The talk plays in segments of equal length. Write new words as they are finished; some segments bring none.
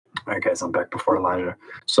All right, guys, I'm back before Elijah.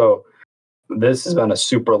 So this has been a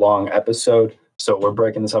super long episode. So we're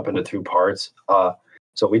breaking this up into two parts.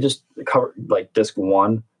 So we just covered like disc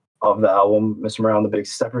one of the album, Mr. Morale and the Big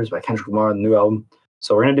Steppers by Kendrick Lamar, the new album.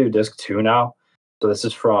 So we're gonna do disc two now. So this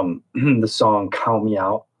is from the song "Count Me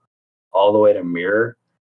Out" all the way to "Mirror."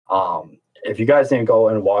 If you guys didn't go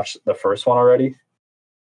and watch the first one already,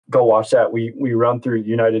 go watch that. We run through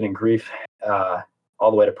 "United in Grief" all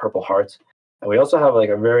the way to "Purple Hearts," and we also have like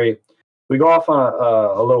we go off on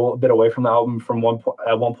a little bit away from the album from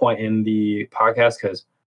at one point in the podcast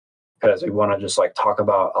because we want to just like talk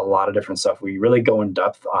about a lot of different stuff. We really go in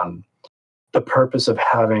depth on the purpose of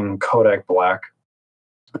having Kodak Black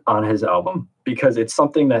on his album because it's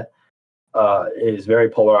something that is very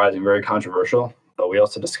polarizing, very controversial. But we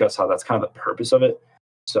also discuss how that's kind of the purpose of it.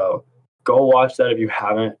 So go watch that if you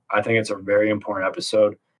haven't. I think it's a very important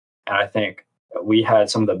episode, and I think we had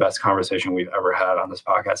some of the best conversation we've ever had on this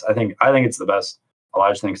podcast. I think it's the best.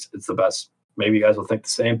 Elijah thinks it's the best. Maybe you guys will think the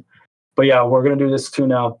same. But yeah, we're gonna do this too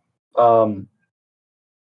now.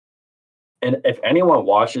 And if anyone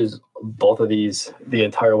watches both of these the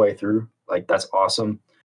entire way through, like that's awesome.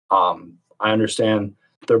 I understand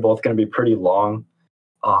they're both gonna be pretty long,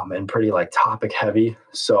 and pretty like topic heavy.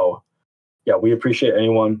 So yeah, we appreciate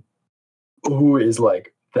anyone who is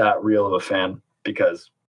like that real of a fan because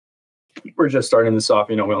we're just starting this off.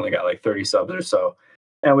 We only got like 30 subs or so,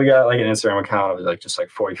 and we got like an Instagram account of like just like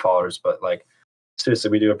 40 followers. But like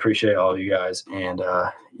seriously, we do appreciate all of you guys. And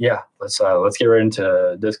yeah, let's get right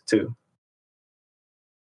into disc two.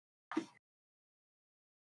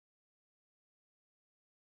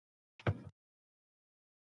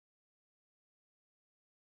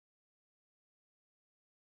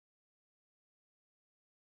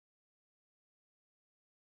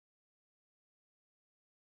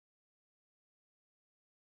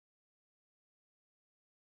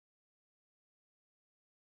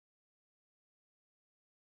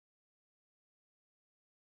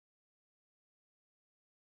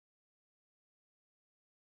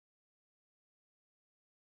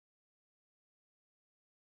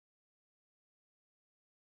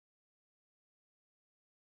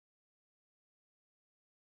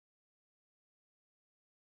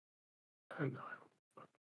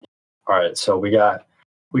 All right, so we got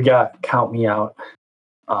 "Count Me Out,"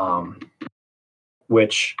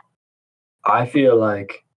 which I feel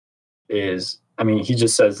like is, I mean, he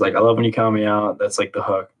just says like, "I love when you count me out." That's like the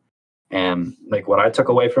hook, and like what I took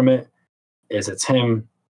away from it is it's him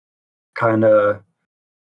kind of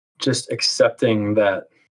just accepting that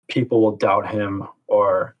people will doubt him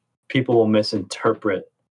or people will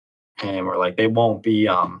misinterpret him or like they won't be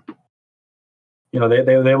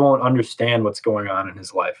they won't understand what's going on in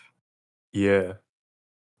his life. Yeah.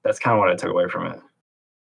 That's kind of what I took away from it.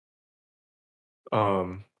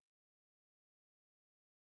 Um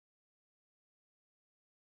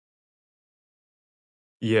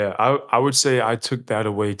yeah, I would say I took that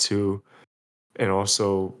away too. And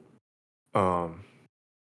also um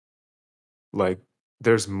like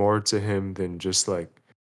there's more to him than just like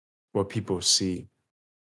what people see.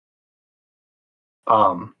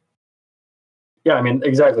 um yeah, I mean,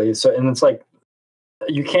 exactly. So, and it's like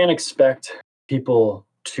you can't expect people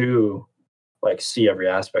to like see every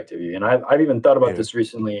aspect of you. And I've even thought about Yeah. this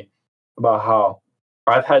recently about how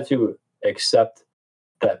I've had to accept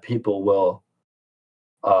that people will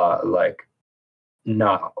like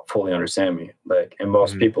not fully understand me. Like, and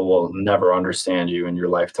most Mhm. people will never understand you in your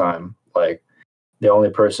lifetime. Like,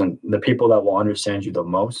 the people that will understand you the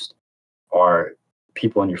most are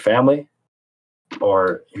people in your family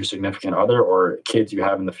or your significant other or kids you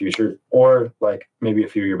have in the future or like maybe a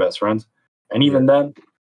few of your best friends. And Yeah. even then,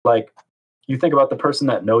 like you think about the person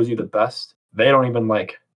that knows you the best, they don't even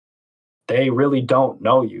like they really don't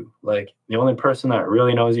know you. Like the only person that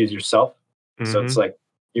really knows you is yourself. So it's Mhm. like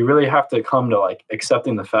you really have to come to like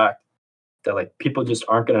accepting the fact that like people just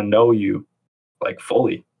aren't going to know you like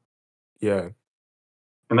fully. Yeah.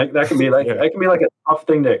 And like that can be like Yeah. a tough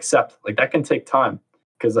thing to accept. Like that can take time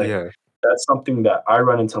because like Yeah. that's something that I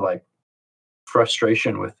run into like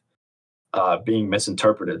frustration with being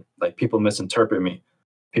misinterpreted. Like people misinterpret me.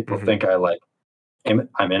 People Mhm. think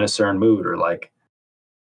I'm in a certain mood or like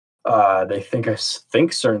they think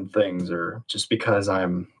think certain things, or just because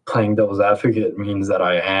I'm playing devil's advocate means that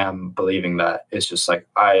I am believing that. It's just like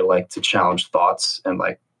I like to challenge thoughts and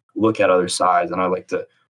like look at other sides, and I like to,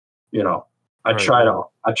 you know, Right, right.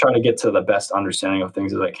 I try to get to the best understanding of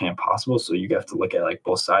things as I can possible. So you have to look at like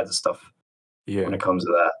both sides of stuff when Yeah. it comes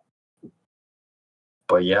to that.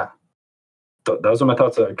 But yeah, those are my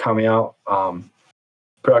thoughts that are coming out.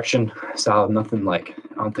 Production solid, nothing like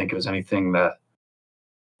I don't think it was anything that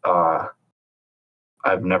uh,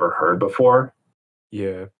 I've never heard before.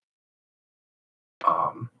 Yeah,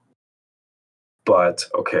 Um, but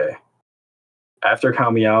okay, after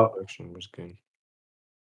Count Me Out. production was good.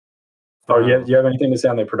 Oh, yeah. From Do you have anything to say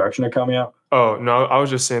on the production of Count Me Out? Oh, no, I was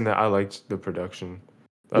just saying that I liked the production.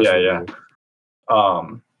 That's Yeah, really yeah. good.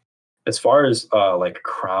 Um, as far as like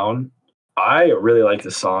Crown, I really like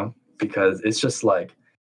this song because it's just like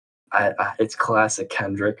it's classic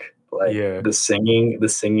Kendrick. Like Yeah, the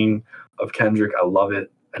singing of Kendrick, I love it.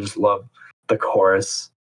 I just love the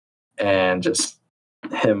chorus and just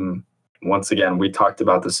him. Once again, we talked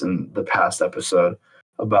about this in the past episode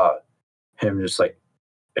about him just like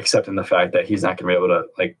accepting the fact that he's not going to be able to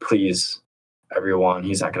like please everyone.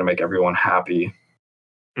 He's not going to make everyone happy.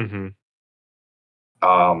 mhm,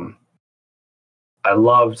 Um, I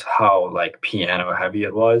loved how like piano heavy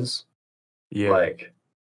it was. yeah, Like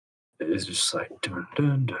it was just like dun,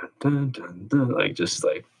 dun, dun, dun, dun, dun, like just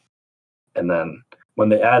like, and then when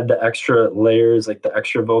they add the extra layers, like the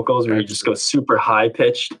extra vocals, where you just extra go super high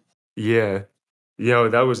pitched. yeah. Yo,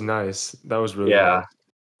 that was nice. That was really Yeah, nice.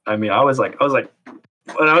 I mean, I was like,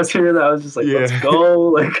 when I was hearing that, I was just like, let's Yeah. go,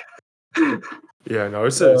 like, Yeah, no,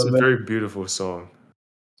 it's a man. very beautiful song.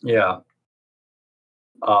 Yeah.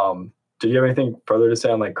 Did you have anything further to say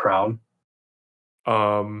on like Crown?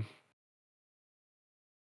 Um,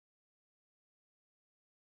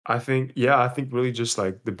 I think really just,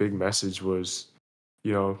 like, the big message was,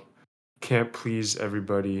 you know, can't please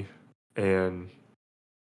everybody, and,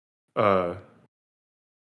 uh,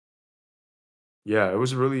 yeah, it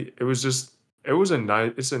was just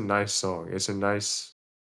it's a nice song. It's a nice,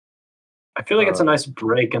 I feel like it's a uh nice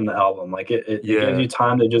break in the album. Like it gives yeah, you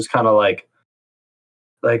time to just kind of like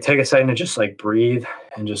take a second to just like breathe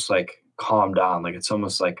and just like calm down. Like it's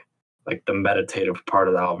almost like the meditative part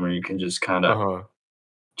of the album where you can just kind of uh-huh,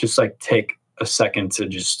 just like take a second to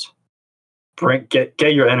just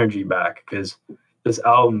get your energy back because this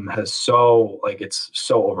album has so like it's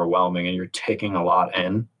so overwhelming and you're taking a lot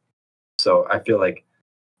in. So I feel like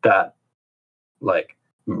that like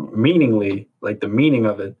meaningly like the meaning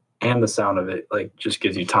of it and the sound of it like just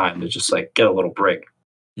gives you time to just like get a little break.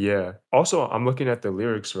 yeah. Also, I'm looking at the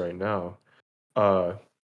lyrics right now. Uh,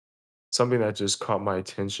 Something that just caught my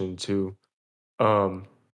attention too, um,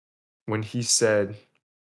 when he said,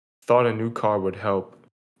 "Thought a new car would help,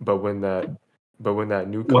 but when that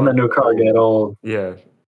new When car the new get car old, get old, yeah,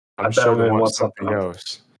 I I'm bet sure I'm to gonna want want something something else.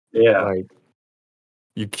 else." Yeah. Like,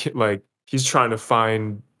 you can't like, he's trying to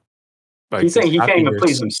find, like, He's this saying he can't even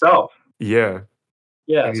please happiness. himself. Yeah,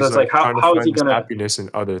 Yeah, and so he's, it's like, like trying to how is find he this gonna happiness in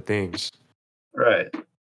other things. right.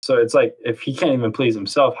 So it's like if he can't even please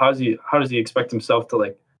himself, how does he expect himself to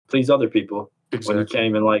like please other people when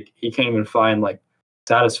Exactly. he can't even find like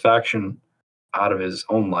satisfaction out of his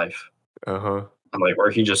own life Uh-huh. and like where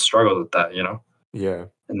he just struggles with that, you know? Yeah.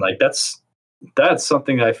 And like that's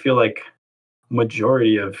something that I feel like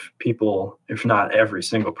majority of people, if not every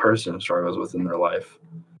single person, struggles with in their life.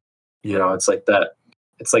 You know, Yeah. it's like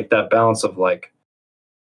that balance of like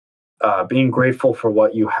being grateful for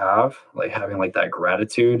what you have, like having like that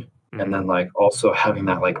gratitude, and Mhm. then like also having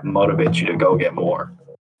that like motivate you to go get more.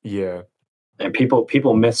 Yeah. And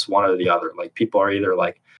people miss one or the other. Like people are either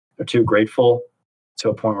like they're too grateful to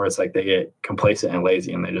a point where it's like they get complacent and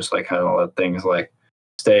lazy and they just like kind of let things like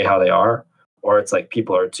stay how they are, or it's like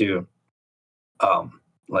people are too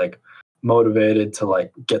like motivated to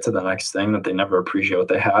like get to the next thing that they never appreciate what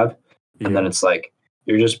they have. And then Yeah. it's like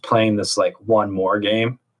you're just playing this like one more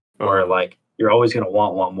game where Uh-huh. like you're always going to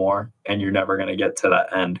want one more and you're never going to get to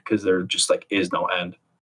that end because there just like is no end.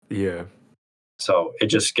 Yeah. So it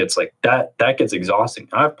just gets like that gets exhausting.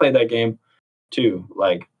 I've played that game too.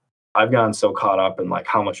 Like I've gotten so caught up in like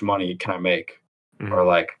how much money can I make or Mhm.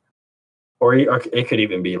 like or it could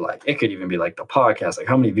even be like the podcast. Like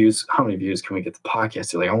how many views can we get the podcast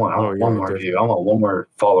to? Like I Oh, want one yeah, more view. I definitely. want one more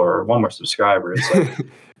follower, one more subscriber. It's like, you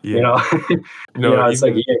Yeah. know, No, it's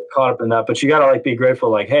like you even get caught up in that, but you gotta like be grateful,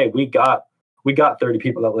 like, hey, we got 30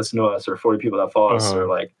 people that listen to us or 40 people that follow us, or uh-huh.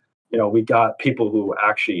 like, we got people who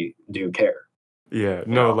actually do care, Yeah. you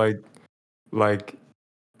No, know? like,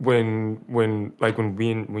 when we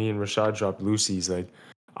and Rashad dropped Lucy's, like,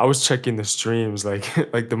 I was checking the streams, like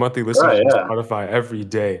like, the monthly listeners Right, on yeah. Spotify every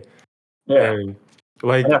day, Yeah. and, And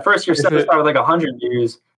like, at first you're if it satisfied with like 100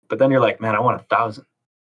 views, but then you're like, man, I want 1,000.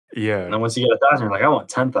 And yeah. then once you get 1,000, you're like, I want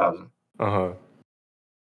 10,000. Uh-huh.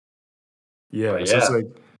 Yeah, But so it's yeah, like,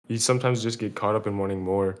 you sometimes just get caught up in wanting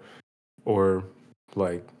more, or,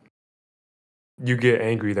 like, you get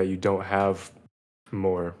angry that you don't have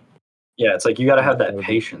more. yeah, it's like you got to You have just that gotta be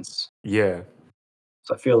patience. Yeah.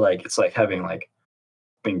 So I feel like it's like having like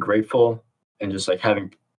being grateful and just like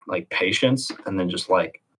having like patience, and then just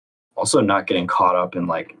like also not getting caught up in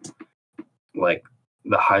like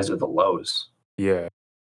the highs or the lows. Yeah.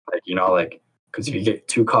 Like, like, because if you get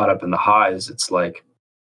too caught up in the highs, it's like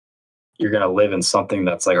you're gonna live in something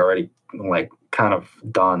that's like already like kind of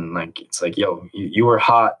done. Like it's like, yo, you were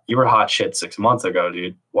hot shit 6 months ago,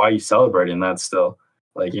 dude. Why are you celebrating that still?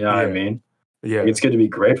 Like, you know what I Yeah. mean? Like, Yeah. it's good to be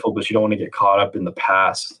grateful, but you don't want to get caught up in the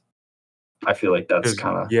past. I feel like that's Because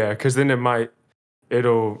kind of yeah, because then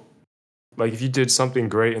it'll like if you did something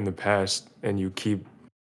great in the past and you keep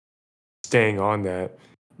staying on that,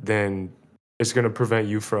 then it's gonna prevent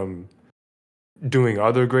you from doing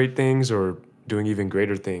other great things or doing even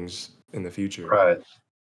greater things in the future. right.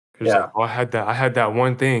 'Cause like, Yeah, "Oh, I had that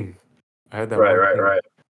one thing. I had that right, one right, thing." right.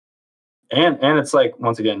 And it's like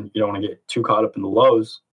once again, you don't want to get too caught up in the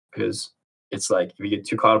lows because it's like if you get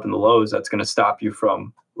too caught up in the lows, that's gonna stop you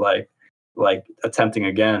from like attempting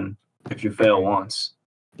again if you fail Mhm. once,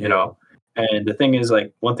 you Yeah. know. And the thing is,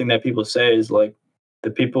 like, one thing that people say is like the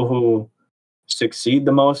people who succeed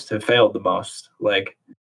the most have failed the most. Like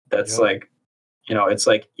that's Yep. like, it's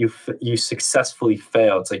like you successfully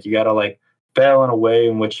fail. It's like you gotta like fail in a way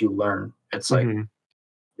in which you learn. It's like, Mhm.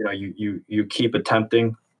 you keep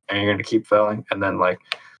attempting and you're gonna keep failing, and then like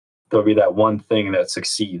there'll be that one thing that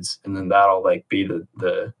succeeds, and then that'll like be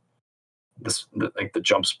like the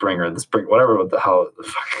jump spring or the spring, whatever, what the hell the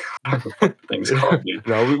fuck the thing's called, dude.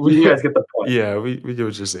 No, You guys get the point. yeah, we get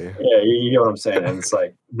what you're saying. Yeah, you get what I'm saying. And it's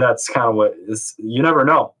like that's kind of what is, you never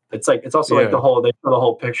know. It's like it's also like Yeah. they show the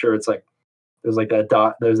whole picture. It's like there's like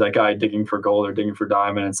there's that guy digging for gold or digging for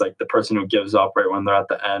diamond. It's like the person who gives up right when they're at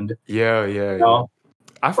the end, Yeah, yeah, you yeah. know?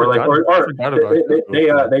 Or like I or forgot about that real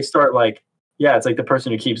quick. they start like, yeah, it's like the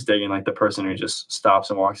person who keeps digging, like the person who just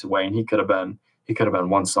stops and walks away, and he could have been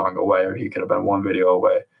one song away, or he could have been one video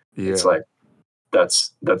away. It's Yeah, like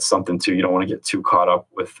that's something too. You don't want to get too caught up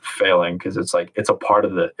with failing because it's like it's a part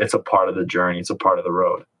of the journey, it's a part of the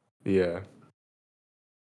road. yeah.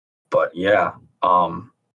 But yeah,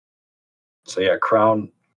 um, so yeah,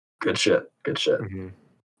 Crown, good shit, good shit.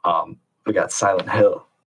 Mhm. We got Silent Hill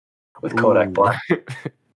with Kodak Ooh. Black,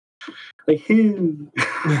 like him.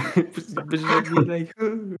 Bitches like me like,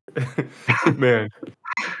 "Ooh." Man,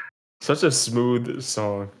 such a smooth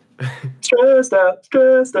song. Stressed out,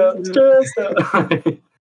 stressed out, stressed out.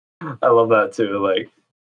 I love that too. Like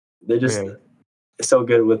they just Man, so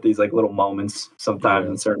good with these like little moments sometimes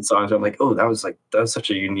yeah. in certain songs. Where I'm like, oh, that was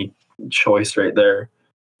such a unique choice right there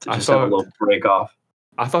to I just have a thought little break off.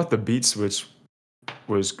 I thought the beat switch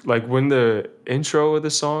was like when the intro of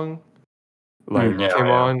the song, like, Yeah, came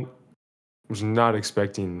yeah, on, was not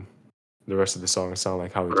expecting the rest of the song to sound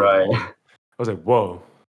like how it did, right. and I was like, "Whoa."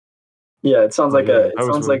 Yeah, Yeah, it that was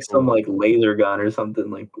sounds really like some cool. like laser gun or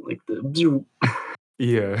something like the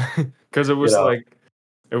Yeah, because you know.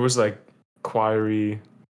 it was, like, choiry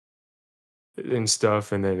and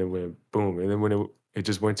stuff, and then it went boom, and then when it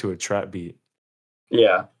just went to a trap beat.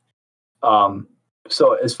 Yeah. Um.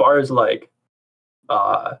 So as far as like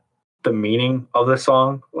uh the meaning of the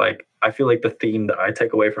song, like I feel like the theme that I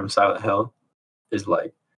take away from Silent Hill is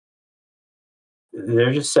like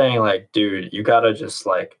they're just saying like, dude, you gotta just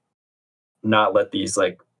like not let these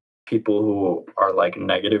like people who are like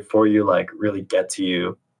negative for you like really get to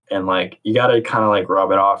you, and like you gotta kind of like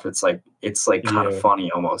rub it off. It's like kind of Yeah,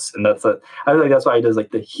 funny almost, and I feel like that's why he does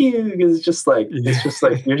like the hue, because it's yeah. just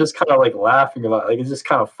like you're just kind of like laughing about it. Like it's just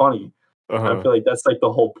kind of funny. And I Uh-huh. feel like that's like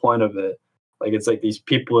the whole point of it. Like it's like these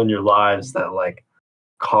people in your lives that like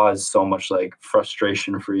cause so much like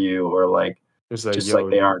frustration for you, or like It's like, just like "Yo."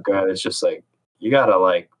 they aren't good. It's just like you gotta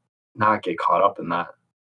like not get caught up in that.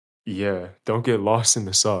 Yeah, don't get lost in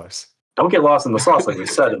the sauce. Don't get lost in the sauce, like we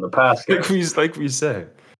said in the past, guys. Like we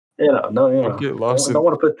said, No, don't get lost don't in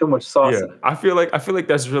want to put too much sauce yeah, in it. I feel like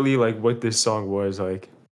that's really, like, what this song was, like,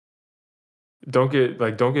 don't get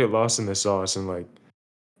lost in the sauce, and, like,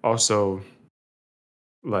 also,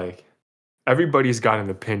 like, everybody's got an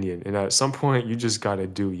opinion, and at some point, you just gotta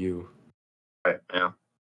do you. Right. Yeah.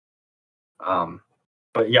 Um,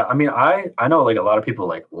 but yeah, I mean, I know like a lot of people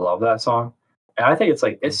like love that song, and I think it's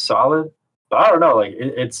like Mm, it's solid. But I don't know, like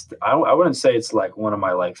I wouldn't say it's like one of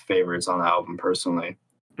my like favorites on the album personally.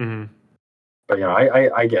 mhm. But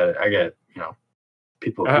I get it. I get,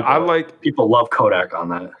 people I like people love Kodak on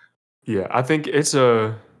that. yeah, I think it's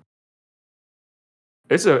a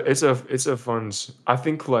fun I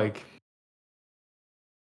think, like,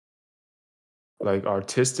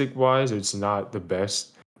 artistic wise, it's not the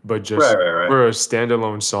best, but Right, just right, right. for a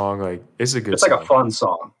standalone song, like, it's a good It's like a song. fun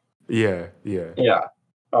song. Yeah, yeah. Yeah.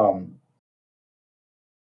 Um,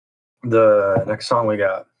 the next song we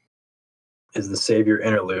got is the Savior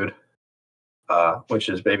interlude. which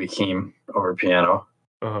is Baby Keem over piano.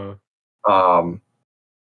 Uh-huh.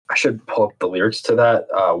 I should pull up the lyrics to that.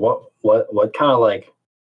 What kind of like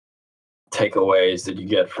takeaways did you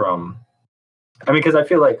get from? I mean, because I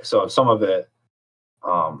feel like so some of it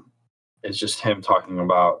um, is just him talking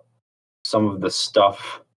about some of the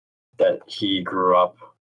stuff that he grew up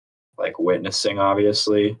like witnessing,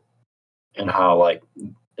 obviously, and how like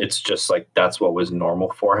it's just like that's what was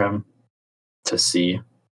normal for him to see,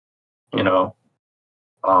 you Uh-huh. know.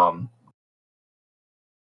 Um,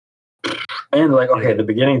 and like, okay, Yeah. the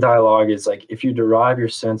beginning dialogue is like, if you derive your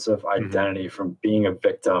sense of Mhm. identity from being a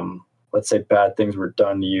victim, let's say bad things were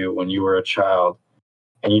done to you when you were a child,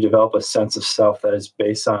 and you develop a sense of self that is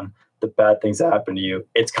based on the bad things that happened to you.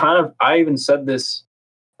 It's kind of, I even said this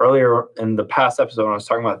earlier in the past episode when I was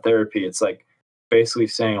talking about therapy. It's like basically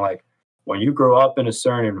saying like when you grow up in a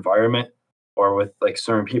certain environment or with like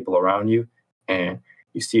certain people around you and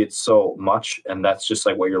you see it so much and that's just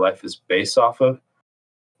like what your life is based off of,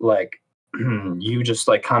 like you just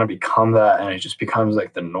like kind of become that and it just becomes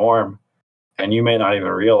like the norm and you may not even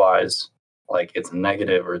realize like it's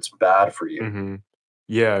negative or it's bad for you. Mhm.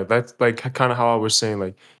 Yeah, that's like kind of how I was saying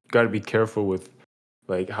like you got to be careful with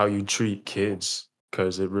like how you treat kids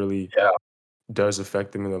cuz it really Yeah, does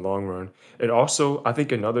affect them in the long run. And also, I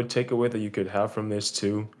think another takeaway that you could have from this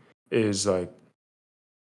too is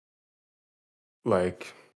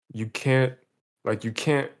like you can't you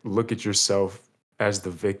can't look at yourself as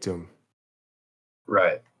the victim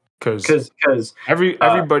right. cuz Because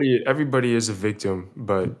everybody is a victim,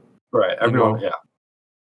 but right, you everyone, know, yeah,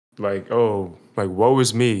 like oh, like woe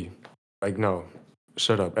is me. Like no,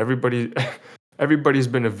 shut up. Everybody's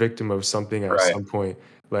been a victim of something at right. some point.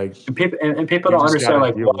 Like And people you don't just got understand to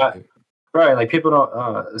like deal with why, it. right, like people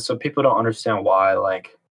don't so people don't understand why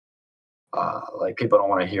like people don't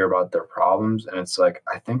want to hear about their problems and it's like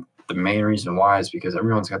I think the main reason why is because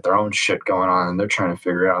everyone's got their own shit going on and they're trying to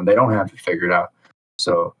figure it out and they don't have it figured out.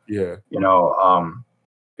 So, Yeah. you know,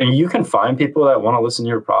 and you can find people that want to listen to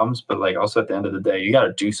your problems, but like also at the end of the day, you got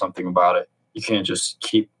to do something about it. You can't just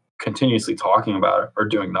keep continuously talking about it or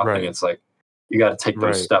doing nothing. Right. It's like you got to take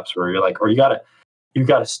those Right. steps where you're like, or you got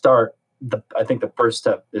to start. I think the first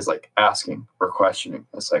step is like asking or questioning.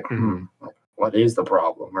 It's like, Mhm. like, what is the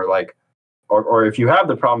problem? Or like, or if you have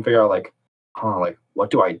the problem, figure out like, huh, like what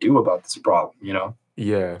do I do about this problem? You know?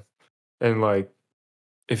 Yeah. And like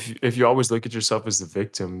if you always look at yourself as the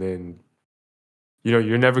victim, then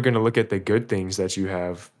you're never going to look at the good things that you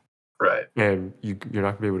have Right. and you're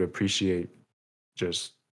not going to be able to appreciate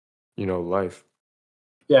just, life.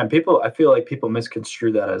 Yeah, and people, I feel like people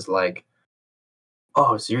misconstrue that as like,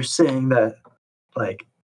 oh, so you're saying that like,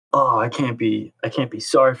 oh, I can't be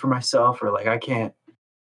sorry for myself, or like I can't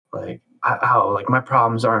like, how like my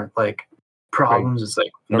problems aren't like Like problems. It's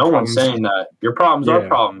like our no one's problems. saying that your problems are Yeah.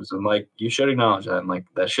 problems, and like you should acknowledge that, and like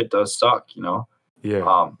that shit does suck, you know. Yeah.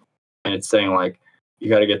 Um, and it's saying like you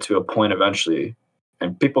got to get to a point eventually,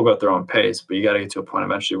 and people go at their own pace, but you got to get to a point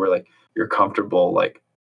eventually where like you're comfortable like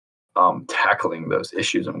tackling those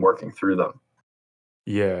issues and working through them.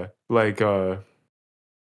 Yeah. Like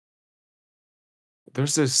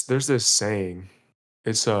there's this saying.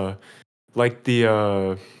 It's like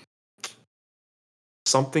the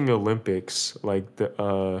something Olympics, like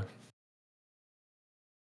the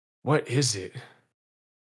what is it?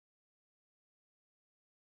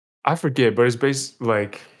 I forget, but it's based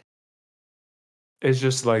like it's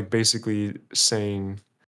just like basically saying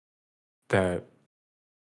that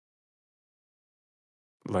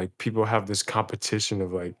like people have this competition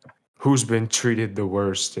of like who's been treated the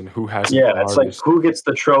worst and who hasn't Yeah, the it's like hardest. who gets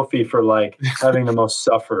the trophy for like having the most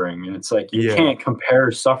suffering, and it's like you Yeah, can't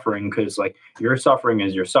compare suffering because like your suffering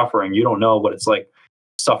is your suffering. You don't know what it's like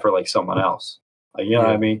to suffer like someone else. Like, you know what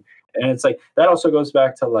I yeah, mean? And it's like that also goes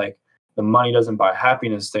back to like the money doesn't buy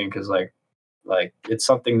happiness thing because like it's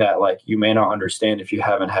something that like you may not understand if you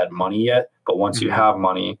haven't had money yet, but once you mhm, have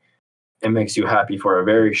money, it makes you happy for a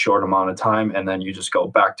very short amount of time, and then you just go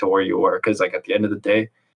back to where you were because like at the end of the day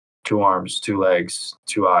two arms, two legs,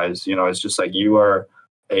 two eyes. You know, it's just like you are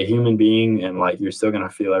a human being and like you're still gonna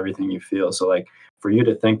feel everything you feel. So like for you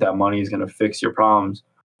to think that money is gonna fix your problems,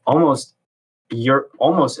 almost you're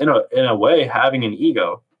almost in a way having an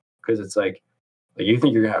ego because it's like you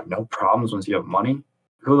think you're gonna have no problems once you have money.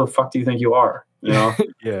 Who the fuck do you think you are? You know,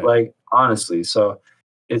 yeah, like honestly. So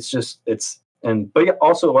it's just it's and but yeah,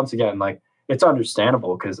 also once again like it's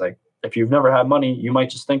understandable because like if you've never had money, you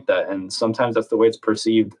might just think that, and sometimes that's the way it's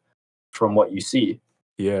perceived from what you see,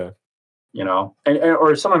 yeah, you know, and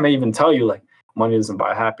or someone may even tell you like money doesn't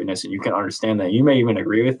buy happiness, and you can understand that. You may even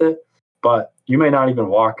agree with it, but you may not even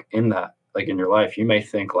walk in that like in your life. You may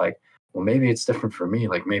think like well, maybe it's different for me.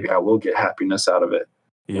 Like maybe I will get happiness out of it.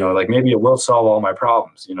 Yeah. Like maybe it will solve all my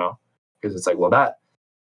problems. Because it's like, well, that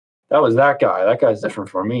was that guy. That guy's different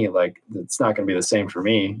for me. Like it's not going to be the same for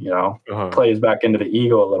me. Uh-huh. Plays back into the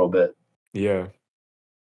ego a little bit, Yeah.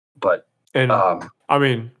 but And I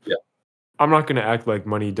mean, yeah, I'm not gonna act like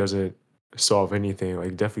money doesn't solve anything.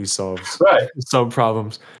 Like, definitely solves right, some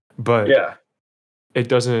problems, but yeah, it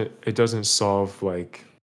doesn't solve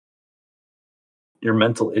your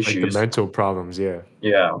mental like the issues, mental problems. Yeah,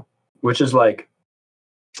 yeah, which is like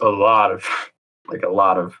a lot of like a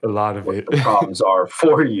lot of a lot of what it. the problems are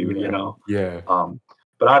for you, Yeah, yeah,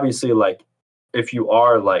 but obviously, like if you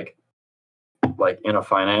are like in a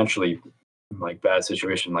financially like bad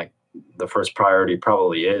situation, like the first priority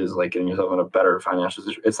probably is like getting yourself in a better financial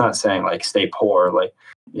situation. It's not saying like stay poor, like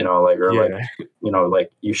like or like yeah.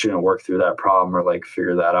 like you shouldn't work through that problem or like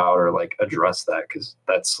figure that out or like address that because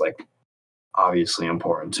that's like obviously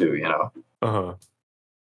important too. Uh-huh.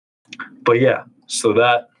 But yeah, so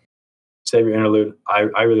that Savior interlude, I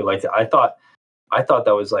really liked it. I thought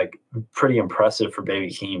that was like pretty impressive for Baby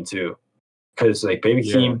Keem too, because like Baby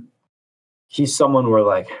Yeah, Keem, he's someone where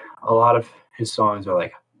like a lot of his songs are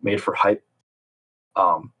like made for hype,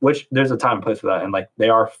 which there's a time and place for that, and like they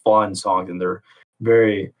are fun songs and they're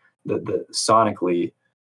very the sonically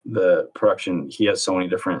the production. He has so many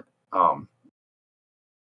different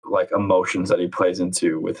like emotions that he plays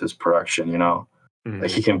into with his production.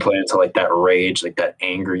 Like he mhm, can play into like that rage, like that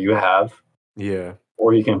anger you have, yeah,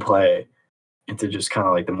 or he can play into just kind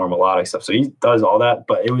of like the more melodic stuff. So he does all that,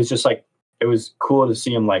 but it was just like it was cool to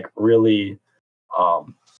see him like really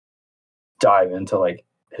um dive into like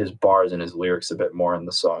his bars and his lyrics a bit more in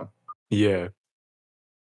the song. yeah,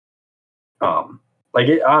 Like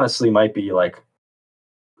it honestly might be like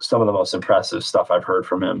some of the most impressive stuff I've heard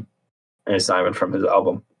from him, and it's not even from his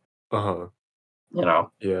album, uh-huh. you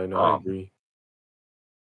know. Yeah, no, I Um, agree.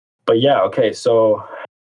 but yeah, okay, so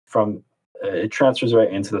from it transfers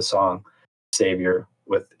right into the song "Savior"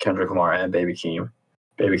 with Kendrick Lamar and Baby Keem.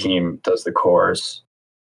 Baby Mhm. Keem does the chorus.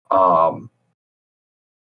 Um,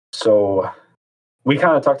 so we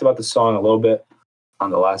kind of talked about the song a little bit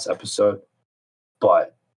on the last episode,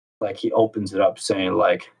 but like he opens it up saying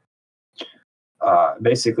like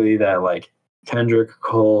basically that like Kendrick,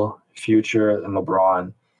 Cole, Future, and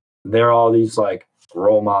LeBron, they're all these like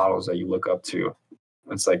role models that you look up to.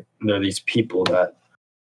 It's like they're these people that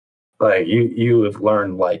like you have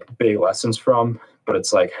learned like big lessons from, but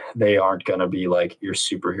it's like they aren't gonna be like your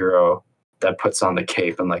superhero that puts on the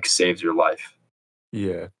cape and like saves your life.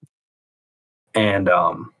 Yeah, And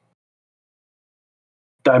I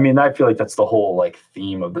mean I feel like that's the whole like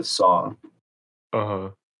theme of the song. uh-huh.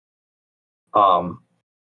 Um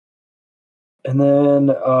and then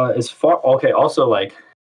as far okay, also like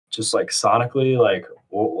just like sonically, like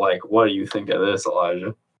what do you think of this,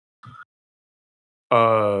 Elijah?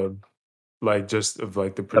 Uh, like, just of,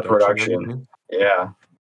 like, the The production and production. everything? Yeah.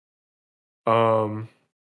 Um,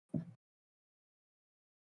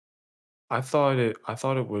 I thought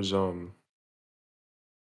it was,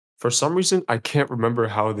 for some reason, I can't remember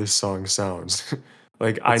how this song sounds.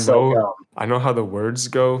 Like, I It's like know I know how the words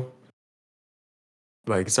go.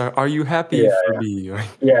 Like, it's, "Are you happy yeah, for me?" Like,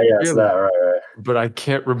 yeah, it's that, really? right. But I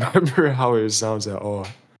can't remember how it sounds at all.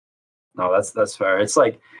 No, that's fair. It's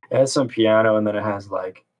like it has some piano and then it has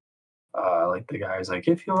like the guy's like,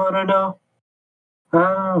 if you wanna know,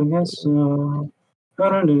 I guess so. I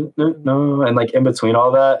don't know. And like in between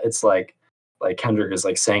all that, it's like Kendrick is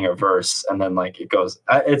like saying a verse and then like it goes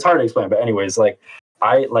it's hard to explain, but anyways, like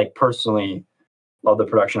I like personally love the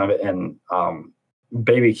production of it and I believe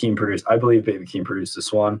Baby Keem produced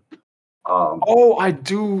this one. Um Oh, I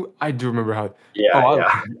do remember how. yeah, Oh,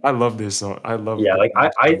 yeah. I love this song. I love Yeah, the like I,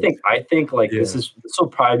 production I of it. think I think like Yeah. this will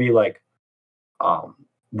probably be like um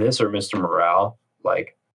this or Mr. Morale,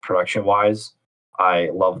 like production wise, I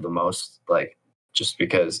love the most, like just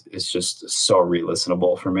because it's just so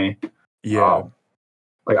re-listenable for me. Yeah. Um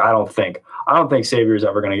like I don't think Savior is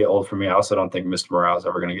ever gonna get old for me. I also don't think Mr. Morale is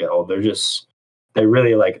ever gonna get old. They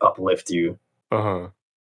really like uplift you. Uh-huh.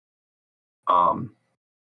 Um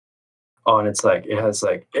oh, and it's like it has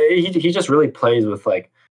like he just really plays with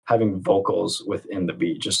like having vocals within the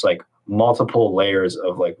beat, just like multiple layers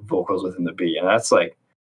of like vocals within the beat, and that's like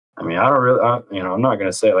I mean, I don't really, I'm not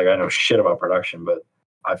gonna say like I know shit about production, but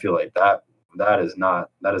I feel like that is not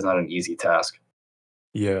an easy task.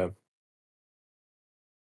 Yeah.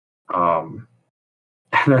 Um,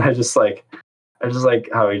 and then I just like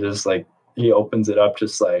how he opens it up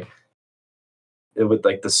just like with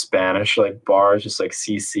like the Spanish like bars, just like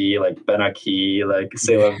CC, like Ben aquí, like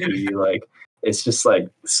C'est Yeah. la vie, like it's just like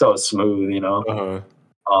so smooth. Uh-huh.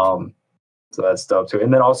 Um, So that's dope too.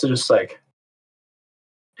 And then also just like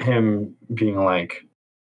him being like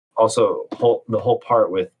also the whole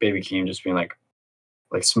part with Baby Keem just being like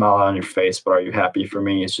smile on your face, but are you happy for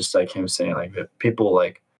me? It's just like him saying like that people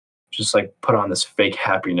like just like put on this fake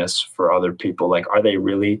happiness for other people. Like are they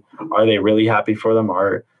really happy for them?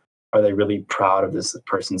 Are they really proud of this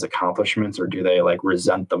person's accomplishments, or do they like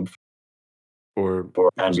resent them or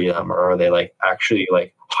envy them, or are they like actually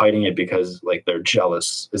like hiding it because like they're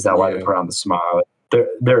jealous? Is that why they Yeah, put on the smile?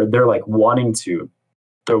 They're like wanting to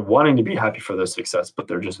be happy for their success, but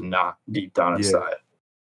they're just not deep down yeah, inside.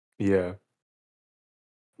 yeah,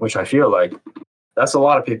 Which I feel like that's a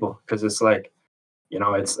lot of people because it's like,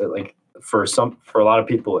 it's like for a lot of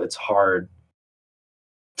people, it's hard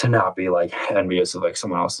to not be like envious of like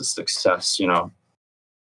someone else's success.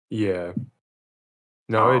 yeah.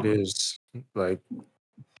 No, it Um, is. Like,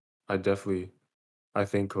 I definitely I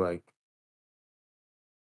think, like,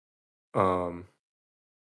 um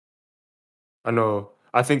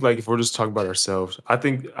I think, like, if we're just talking about ourselves, I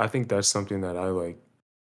think that's something that I, like,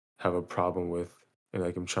 have a problem with, and,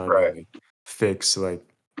 like, I'm trying to, right, like, fix, like,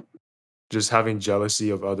 just having jealousy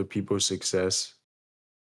of other people's success,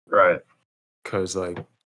 right, 'cause, like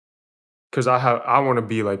 'cause I wanna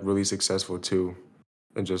be, like, really successful too,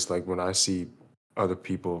 and just, like, when I see other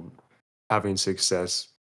people having success,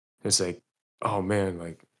 it's like, "Oh, man,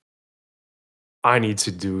 like, I need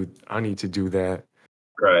to do that,"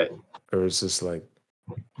 right. or it's just like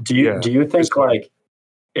Do you yeah, do you it's think hard. like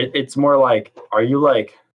it's more like are you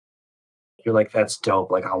like you're like that's dope,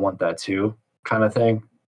 like I want that too kind of thing?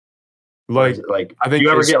 Or is Like, it like I do think you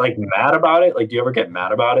ever it's get like mad about it? Like do you ever get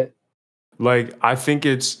mad about it? I think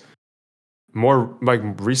it's more like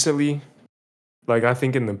recently, like I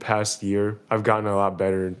think in the past year, I've gotten a lot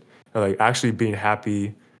better at like actually being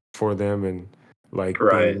happy for them and like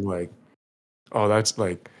Right. being like, oh, that's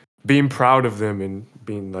like being proud of them and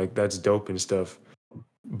being like that's dope and stuff. Yeah.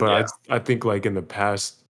 But I think like in the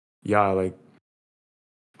past, yeah, like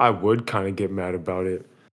I would kind of get mad about it.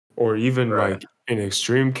 Or even Right. like in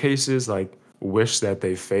extreme cases, like wish that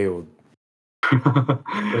they failed.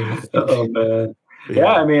 Oh man. Yeah,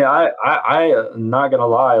 Yeah. I mean, I'm not gonna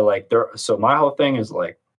lie. Like there, so my whole thing is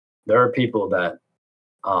like, there are people that,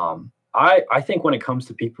 I think when it comes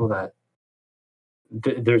to people that,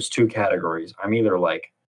 there's two categories. I'm either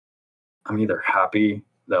happy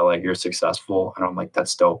that like you're successful, and I'm like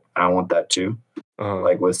that's dope, and I want that too. Uh,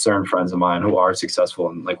 Like with certain friends of mine who are successful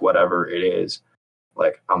and like whatever it is,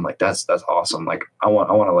 like I'm like that's awesome. Like I want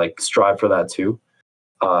to like strive for that too.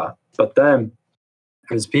 But then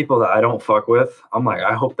there's people that I don't fuck with. I'm like,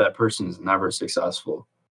 I hope that person is never successful.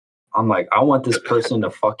 I'm like, I want this person to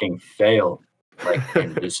fucking fail, like,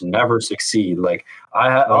 and just never succeed. Like,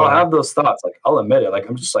 I'll uh, have those thoughts. Like, I'll admit it. Like,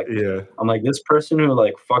 I'm just like, yeah. I'm like this person who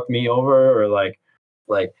like fucked me over or like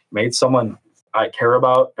made someone I care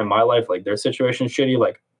about in my life like their situation shitty.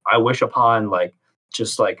 Like, I wish upon like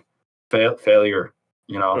just like failure.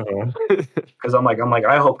 You know, Uh-huh. because I'm like,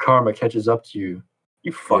 I hope karma catches up to you,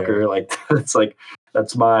 you Yeah, fucker. Like it's like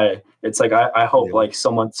that's my. It's like I hope yeah, like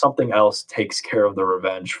something else takes care of the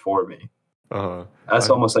revenge for me. uh-huh. That's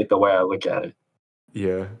I almost like the way I look at it.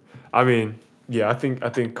 yeah. I mean, yeah, I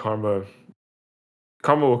think karma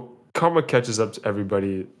catches up to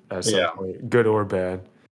everybody at some Yeah, point, good or bad.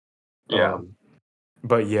 yeah, Um,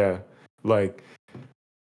 but yeah, like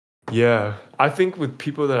yeah, I think with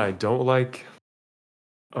people that I don't like,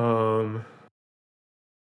 um,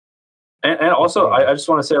 and also yeah, I just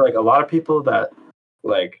want to say like a lot of people that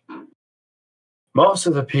like most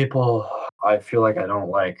of the people I feel like I don't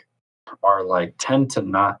like are like tend to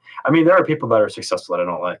not. I mean, there are people that are successful that I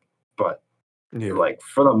don't like, but yeah, like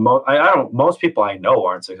for the most I don't most people I know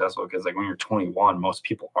aren't successful because like when you're 21 most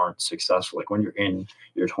people aren't successful like when you're in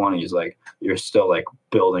your 20s like you're still like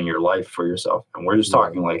building your life for yourself and we're just yeah,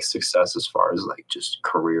 talking like success as far as like just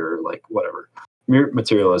career like whatever yeah,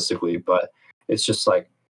 materialistically but it's just like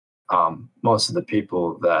most of the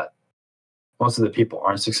people that most of the people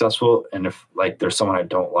aren't successful and if like there's someone I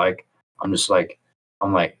don't like I'm just like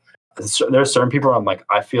I'm like there's certain people where I'm like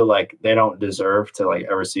I feel like they don't deserve to like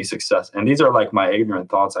ever see success and these are like my ignorant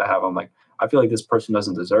thoughts I have I'm like I feel like this person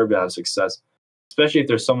doesn't deserve to have success especially if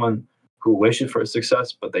there's someone who wishes for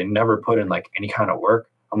success but they never put in like any kind of work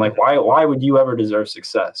I'm like why would you ever deserve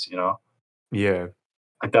success yeah,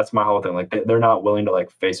 like that's my whole thing like they're not willing to like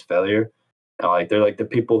face failure and, like they're like the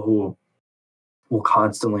people who will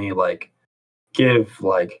constantly like give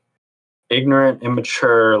like ignorant,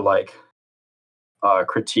 immature,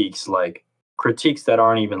 critiques that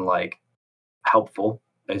aren't even like helpful.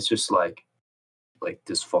 It's just like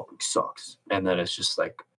this fucking sucks, and then it's just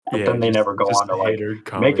like but Yeah, then they never go just on a to like hater make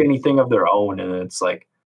comment. anything of their own. And it's like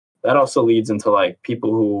that also leads into like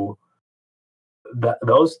people who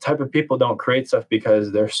those type of people don't create stuff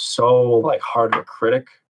because they're so like hard of a critic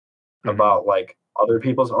Mhm. about like other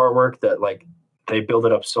people's artwork that like they build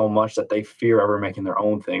it up so much that they fear ever making their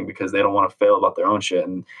own thing because they don't want to fail about their own shit,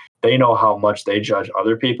 and they know how much they judge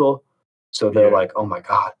other people, so they're Yeah. like, oh my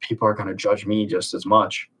god, people are going to judge me just as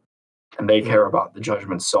much, and they care Mhm. about the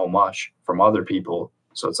judgment so much from other people,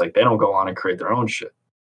 so it's like they don't go on and create their own shit.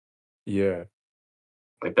 Yeah.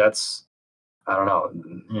 Like that's, I don't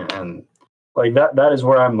know. Yeah, and like that is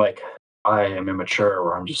where I'm like, I am immature,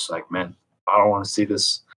 where I'm just like, man, I don't want to see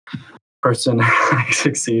this person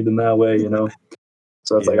succeed in that way, you know.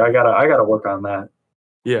 So it's like Yeah. I gotta work on that.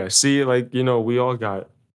 Yeah, see, like, we all got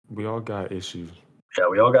issues. Yeah,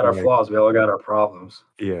 we all got our Like, flaws, we all got our problems.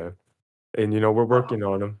 yeah, and, we're Uh, working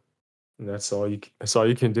on them, and that's all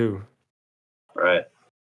you can do. right.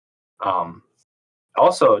 Um.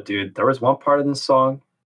 Also, dude, there was one part in the song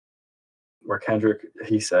where Kendrick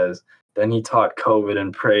he says, "Then he taught COVID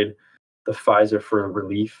and prayed the Pfizer for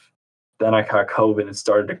relief. Then I caught COVID and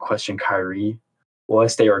started to question Kyrie. Will I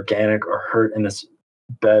stay organic or hurt in this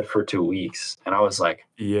bed for 2 weeks?" And I was like,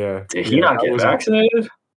 Yeah, did he yeah, not get vaccinated?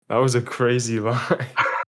 that was a crazy line.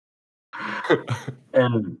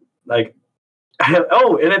 And like,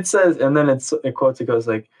 oh, and it says, and then it quotes, it goes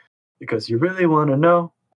like, because you really want to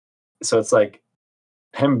know. So it's like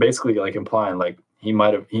him basically like implying like he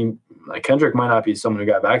like Kendrick might not be someone who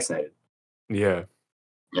got vaccinated, Yeah,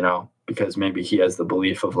 you know, because maybe he has the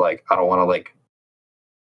belief of like, I don't want to like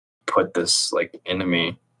put this like into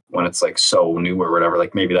me when it's like so new or whatever.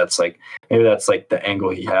 Like maybe that's like the angle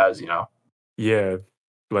he has, you know. yeah,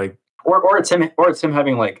 like, Or it's him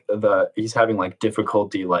having like he's having like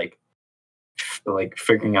difficulty like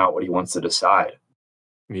figuring out what he wants to decide,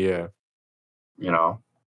 yeah, you know,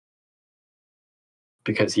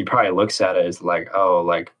 because he probably looks at it as like, oh,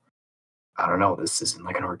 like I don't know, this isn't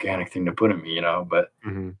like an organic thing to put in me, you know. But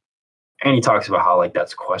mhm, and he talks about how like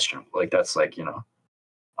that's questionable, like that's like, you know,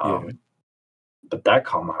 yeah, um, but that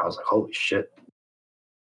comment, I was like, holy shit,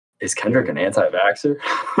 is yeah. Kendrick an anti-vaxxer?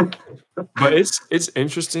 But it's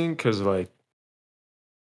interesting because like,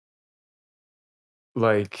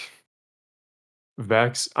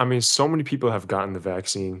 I mean, so many people have gotten the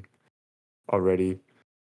vaccine already,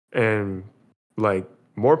 and, like,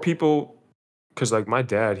 more people, because like, my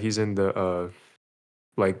dad, he's in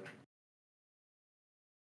like,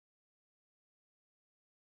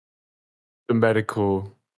 the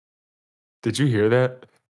medical. Did you hear that?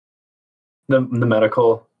 The medical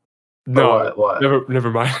or No, what? What?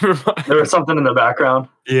 never mind, never There was mind. something in the background.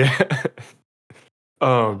 Yeah.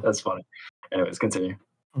 Um, That's funny. Anyways, continue.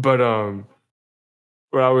 but,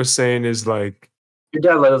 what I was saying is, like, Your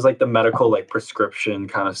dad let us like the medical like prescription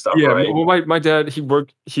kind of stuff, yeah, right? well, my dad,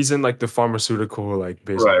 he's in, like, the pharmaceutical, like, Right,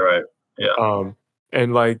 business, right. Yeah,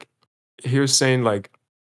 and, like, he was saying, like,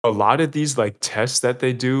 a lot of these, like, tests that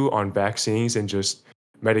they do on vaccines and just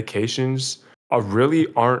medications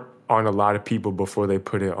aren't on a lot of people before they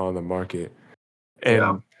put it on the market,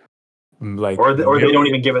 yeah. and, like, Or they don't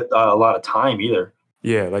even give it a lot of time either.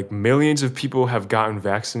 yeah, like, millions of people have gotten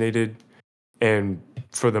vaccinated, and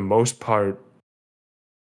for the most part,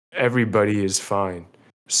 everybody is fine.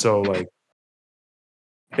 So, like,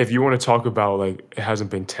 if you wanna talk about, like, it hasn't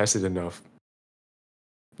been tested enough,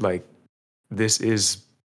 like, this is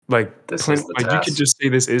This is the you could test. just say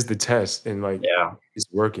this is the test and, like, Yeah, it's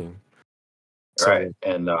working. right.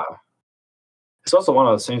 So And it's also one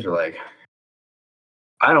of those things where like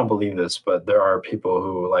I don't believe this, but there are people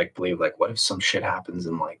who like believe like, what if some shit happens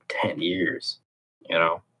in like 10 years? You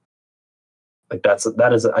know, like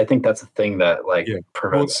that is I think that's a thing that like yeah. Well,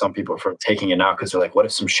 prevents some people from taking it now because they're like, what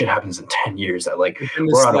if some shit happens in 10 years that like but then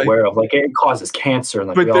we're it's like unaware of? Like it causes cancer and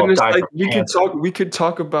like we but all then it's die like from cancer. we could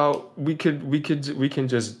talk about we can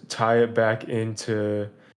just tie it back into,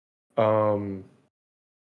 um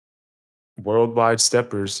worldwide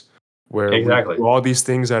steppers where we Exactly. do all these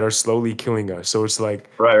things that are slowly killing us. So it's like,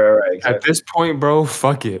 Right, right, right. at Exactly. this point, bro,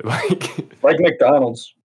 fuck it. Like, Like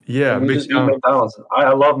McDonald's. yeah, When we just eat McDonald's.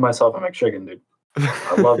 I love myself a McChicken, dude.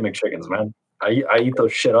 I love McChickens, man. I eat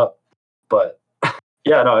those shit up. But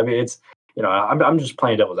yeah, no, I mean it's I'm just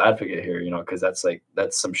playing devil's advocate here, because that's like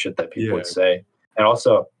that's some shit that people yeah, would say. And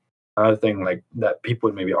also another thing like that people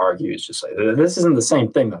would maybe argue is just like this isn't the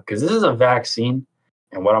same thing though, because this is a vaccine,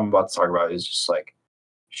 and what I'm about to talk about is just like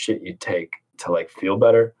shit you take to like feel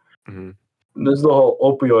better. mhm, There's the whole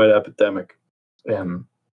opioid epidemic, and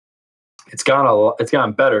it's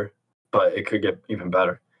gotten better, but it could get even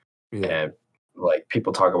better. yeah, And like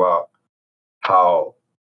people talk about how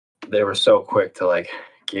they were so quick to like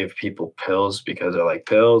give people pills because they're like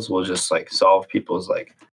pills will just like solve people's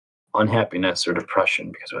like unhappiness or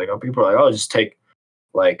depression because like, oh, people are like, oh, just take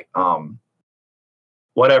like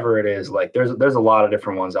whatever it is. Like there's a lot of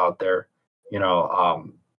different ones out there, you know.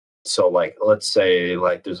 So like let's say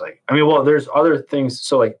like there's like I mean, well, there's other things.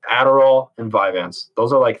 So like Adderall and Vyvanse,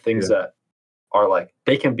 those are like things Yeah. that are like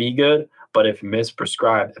they can be good, but if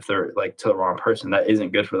misprescribed, if they're like to the wrong person, that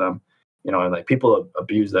isn't good for them. You know, and like people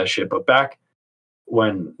abuse that shit. But back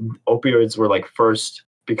when opioids were like first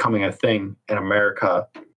becoming a thing in America,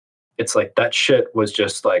 it's like that shit was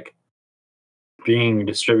just like being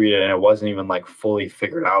distributed and it wasn't even like fully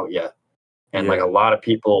figured out yet. And like Yeah. a lot of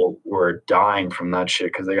people were dying from that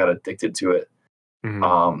shit because they got addicted to it.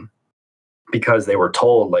 Mhm. Because they were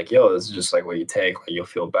told like, yo, this is just like what you take, like you'll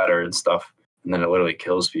feel better and stuff. And then it literally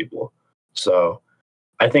kills people. So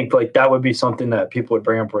I think like that would be something that people would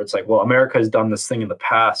bring up where it's like, well, America has done this thing in the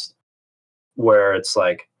past where it's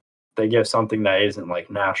like they give something that isn't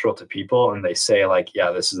like natural to people and they say like,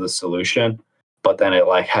 yeah, this is the solution, but then it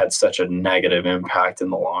like had such a negative impact in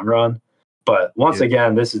the long run. But once Yeah.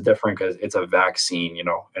 again, this is different because it's a vaccine, you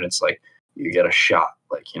know, and it's like you get a shot,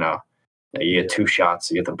 like, you know, you Yeah. get 2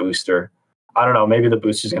 shots, you get the booster. I don't know, maybe the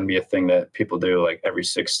booster is going to be a thing that people do like every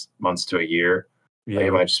 6 months to a year. Like it Yeah.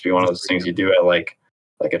 might just be one of Just those like things you do at like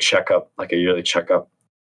a checkup, like a yearly checkup.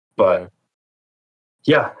 yeah. But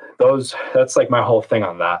yeah, that's like my whole thing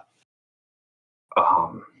on that.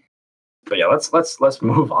 Um, but yeah, let's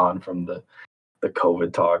move on from the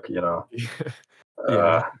COVID talk. You know,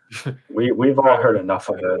 Yeah. uh, we've all heard enough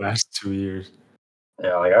of The it. last 2 years.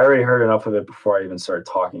 Yeah, like I already heard enough of it before I even started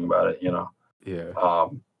talking about it. You know, Yeah.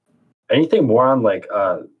 um, anything more on like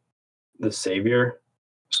the Savior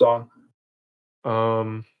song?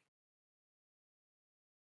 Um,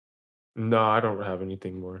 no, I don't have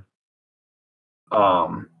anything more.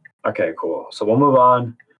 Um, okay, cool. So we'll move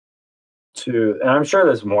on to, and I'm sure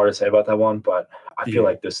there's more to say about that one, but I feel Yeah.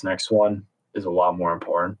 like this next one is a lot more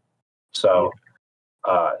important. Yeah. So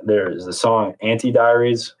there's the song Anti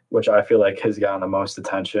Diaries, which I feel like has gotten the most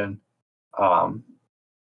attention. Um,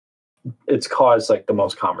 it's caused like the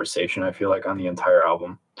most conversation, I feel like, on the entire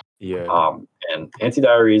album. Yeah. And Anti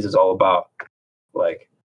Diaries is all about like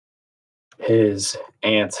his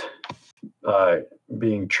aunt uh,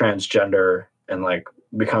 being transgender and like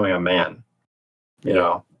becoming a man, you Yeah.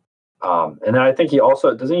 know. And then I think he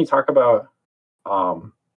also doesn't he talk about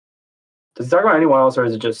um, does he talk about anyone else or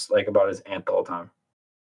is it just like about his aunt the whole time?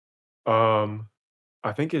 Um,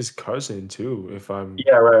 I think his cousin too, if I'm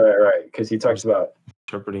Yeah, right. Because he if I talks was about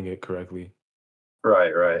interpreting it correctly.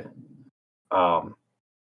 right. Um,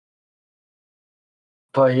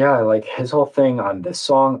 but yeah, like his whole thing on this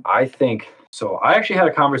song, I think so. I actually had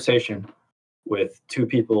a conversation with two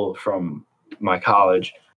people from my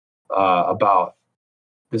college about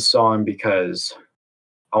this song because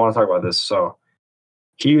I want to talk about this. So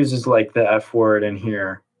he uses like the F word in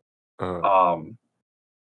here, Uh, um,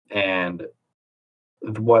 and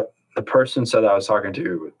what the person said that I was talking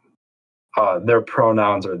to, their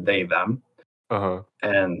pronouns are they them, uh-huh.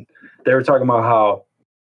 and they were talking about how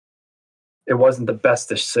it wasn't the best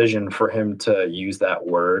decision for him to use that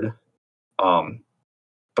word. Um,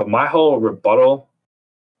 but my whole rebuttal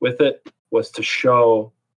with it was to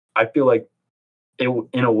show I feel like it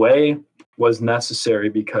in a way was necessary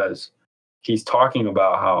because he's talking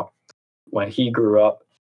about how when he grew up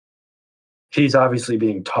he's obviously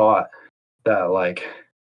being taught that like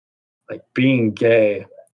being gay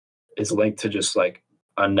is linked to just like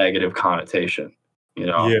a negative connotation, you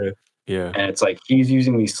know. Yeah. Yeah. And it's like he's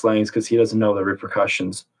using these slangs because he doesn't know the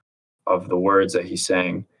repercussions of the words that he's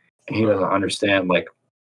saying and he doesn't Uh-huh. understand like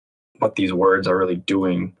what these words are really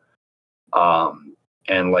doing.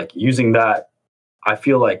 And like using that, I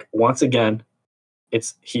feel like once again,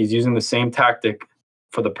 it's he's using the same tactic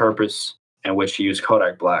for the purpose in which he used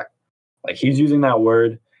Kodak Black. Like he's using that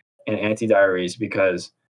word in Anti Diaries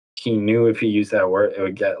because he knew if he used that word, it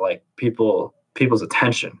would get like people's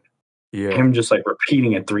attention. Yeah. Him just like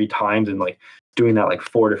repeating it 3 times and like doing that like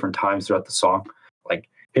 4 different times throughout the song. Like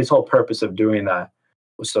his whole purpose of doing that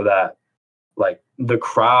was so that like the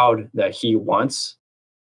crowd that he wants,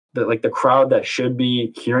 that like the crowd that should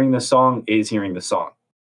be hearing the song is hearing the song.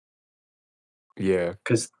 Yeah.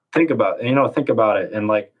 Because think about it, and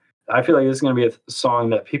like I feel like this is gonna be a song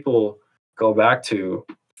that people go back to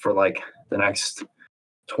for like the next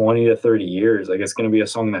 20 to 30 years. Like it's gonna be a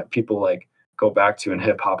song that people like go back to in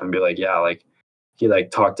hip hop and be like, yeah, like he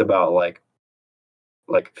like talked about like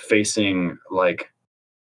facing like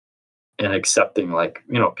and accepting like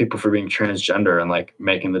people for being transgender and like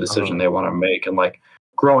making the decision Uh-huh. they want to make and like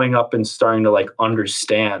growing up and starting to like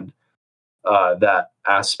understand that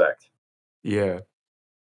aspect. Yeah.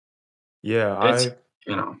 Yeah, It's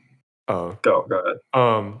you know, oh, go ahead.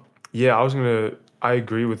 um, yeah, I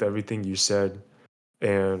agree with everything you said,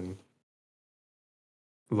 and,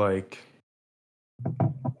 like,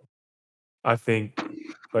 I think,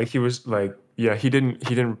 like, he was, like yeah, he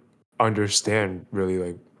didn't understand really,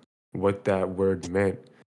 like, what that word meant,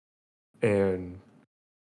 and,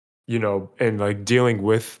 and, like, dealing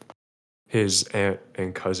with his aunt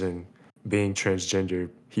and cousin being transgender,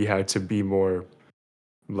 he had to be more,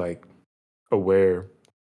 like, aware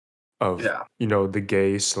of, Yeah, the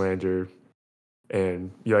gay slander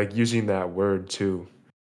and, yeah, like, using that word too.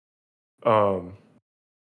 Um,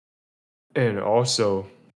 and also,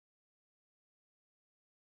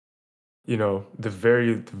 at the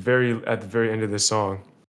very end of the song,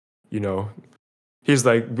 you know, he's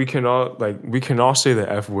like, we can all say the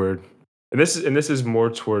F word. And this is more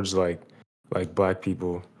towards like black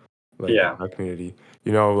people, like the yeah, black community.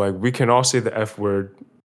 Like we can all say the F word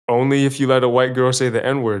only if you let a white girl say the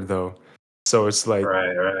N word though. So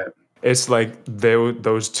right. it's like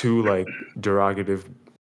those two like derogative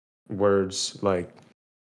words, like,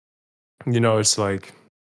 it's like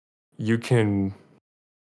you can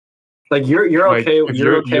Like like you're okay if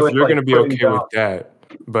with you're like gonna be putting okay down with that,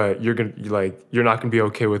 but you're not gonna be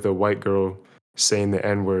okay with a white girl saying the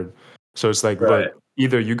N word. So it's like, look, right.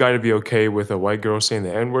 either you got to be okay with a white girl saying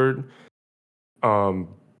the N word, um,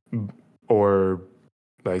 or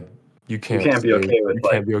like You can't be okay with you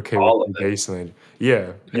like can't be okay with all of the it. gay slander.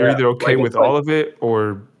 Yeah, you're Yeah, either okay like with it's like all of it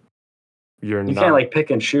or you're you can't not. like pick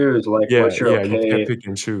and choose like Yeah, what you're yeah, you can't okay pick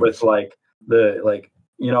and with, choose. like the like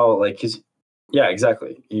like his yeah,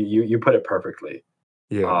 exactly. You put it perfectly.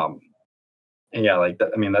 Yeah, Um, and yeah, like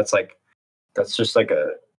that. I mean, that's just like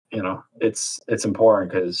it's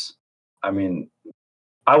important because I mean,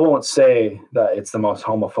 I won't say that it's the most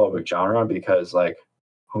homophobic genre because like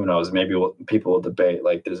who knows, maybe people will debate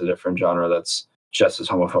like there's a different genre that's just as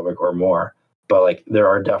homophobic or more, but like there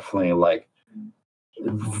are definitely like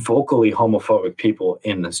vocally homophobic people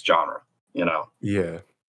in this genre, you know, yeah,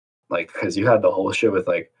 like because you had the whole shit with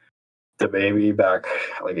like the baby back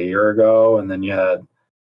like a year ago, and then you've had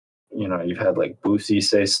like Boosie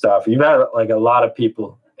say stuff. You've had like a lot of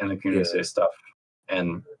people in the community say yeah, stuff,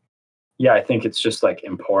 and yeah, I think it's just like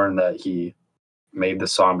important that he made the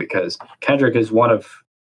song because Kendrick is one of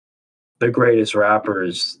the greatest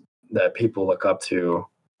rappers that people look up to.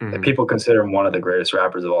 That hmm people consider him one of the greatest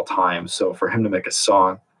rappers of all time. So for him to make a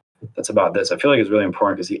song that's about this, I feel like it's really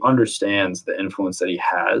important because he understands the influence that he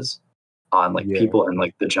has on like yeah, people and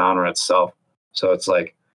like the genre itself. So it's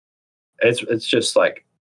like it's just like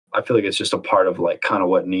I feel like it's just a part of like kind of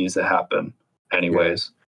what needs to happen yeah.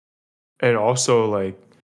 anyways. And also, like,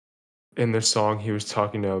 in the song,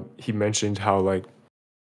 he mentioned how, like,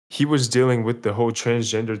 he was dealing with the whole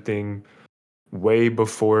transgender thing way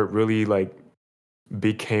before it really, like,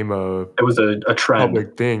 became a It was a trend.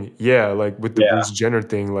 public thing. Yeah, like, with the Yeah, Bruce Jenner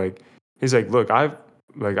thing, like, he's like, "Look,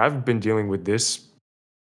 I've been dealing with this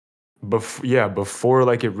before,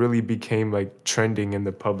 like, it really became, like, trending in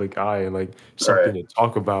the public eye and, like, something right. to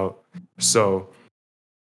talk about." So,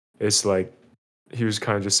 it's like he was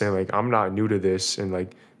kinda just saying, like, "I'm not new to this, and,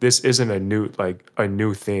 like, this isn't a new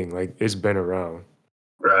thing, like, it's been around."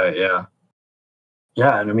 Right, yeah.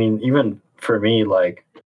 Yeah, and I mean even for me like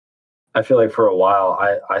I feel like for a while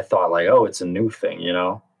I thought like, oh, it's a new thing,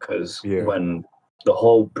 because Yeah. when the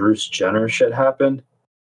whole Bruce Jenner shit happened,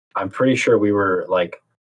 I'm pretty sure we were like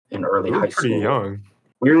in early We were high pretty school. young.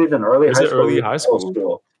 We were either in early Was high it school, we early were high in middle school?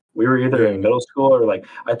 school. We were either in Yeah, middle school or like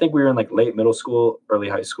I think we were in like late middle school, early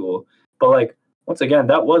high school. But like once again,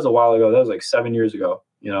 that was a while ago. That was like 7 years ago.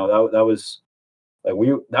 That was like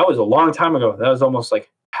that was a long time ago. That was almost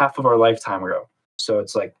like half of our lifetime ago. So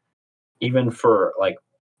it's like even for like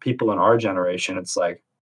people in our generation, it's like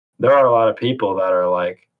there are a lot of people that are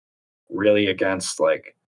like really against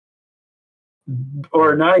like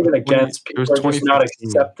or yeah. not It was even 20 against it was people are just not 2015.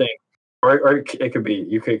 accepting or it could be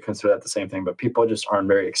you could consider that the same thing, but people just aren't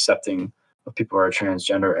very accepting of people who are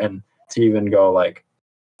transgender. And to even go like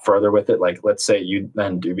further with it, like let's say you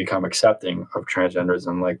then do become accepting of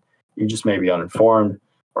transgenderism, like you just may be uninformed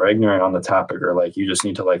or ignorant on the topic, or like you just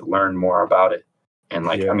need to like learn more about it. And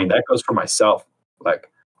like I Yeah, mean that goes for myself. Like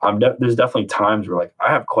there's definitely times where like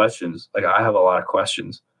I have questions, like I have a lot of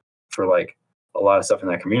questions for like a lot of stuff in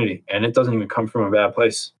that community, and it doesn't even come from a bad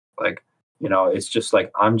place. Like it's just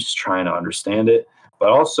like I'm just trying to understand it, but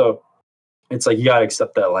also it's like you got to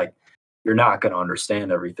accept that like you're not going to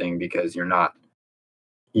understand everything because like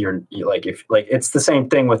if like it's the same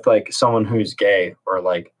thing with like someone who's gay or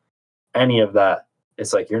like any of that.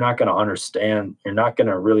 it's like you're not going to understand, you're not going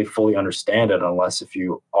to really fully understand it unless if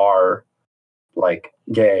you are like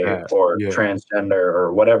gay That. or Yeah. transgender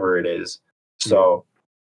or whatever it is. Yeah. So,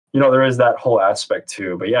 there is that whole aspect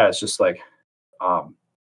too. But yeah, it's just like, um,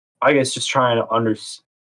 I guess just trying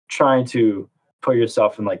to put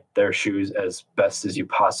yourself in like their shoes as best as you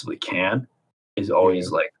possibly can is Yeah.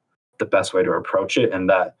 always like the best way to approach it. And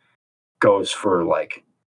goes for like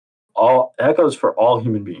that goes for all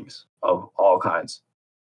human beings of all kinds.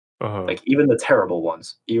 Uh-huh. Like even the terrible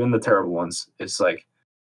ones, it's like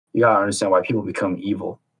you gotta understand why people become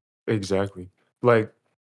evil. Exactly. Like,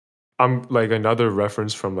 I'm like another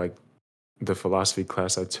reference from like the philosophy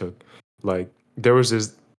class I took. Like, there was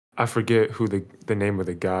this, I forget who the name of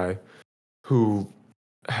the guy who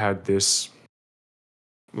had this,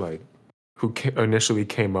 like, initially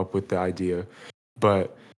came up with the idea,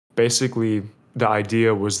 but basically the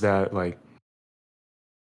idea was that like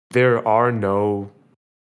there are no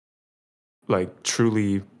like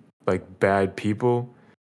truly like bad people.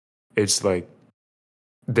 It's like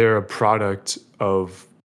they're a product of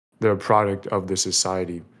they're a product of the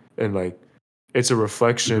society, and like it's a Mhm.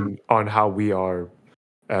 reflection on how we are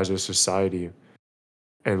as a society,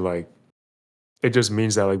 and like it just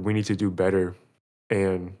means that like we need to do better.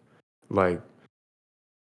 And like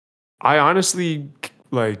I honestly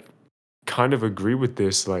like kind of agree with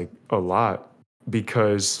this like a lot,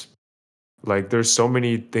 because like there's so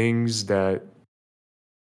many things that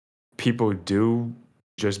people do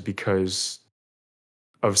just because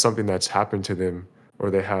of something that's happened to them, or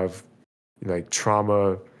they have like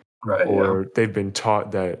trauma, Right. Yeah. or they've been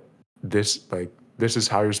taught that this is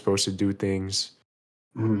how you're supposed to do things.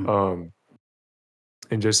 Mhm. um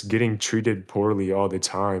and just getting treated poorly all the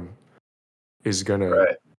time is gonna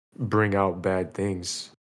Right. bring out bad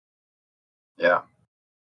things. Yeah. Yeah.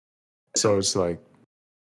 So it's like,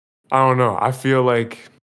 I don't know, I feel like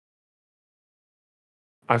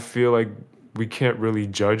we can't really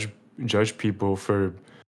judge people for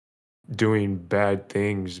doing bad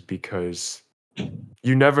things, because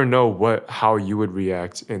you never know how you would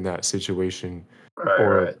react in that situation, Right.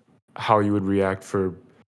 or Right. how you would react for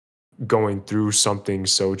going through something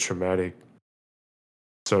so traumatic.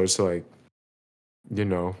 So it's like, you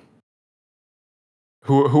know,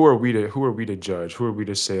 who are we to judge? Who are we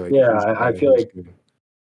to say like Yeah. who's bad I and feel who's like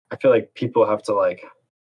good? people have to like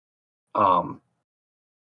um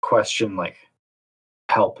question like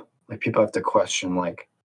help. Like people have to question like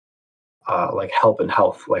help and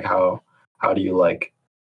health. Like how do you like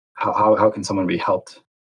how can someone be helped?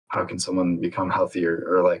 How can someone become healthier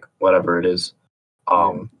or like whatever it is? Yeah.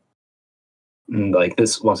 Um like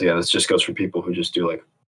this once again, this just goes for people who just do like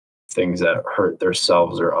things that hurt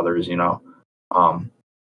themselves or others, Um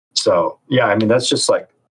so yeah, I mean that's just like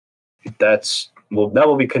that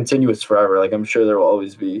will be continuous forever. Like I'm sure there will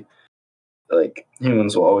always be like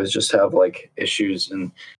humans will always just have like issues,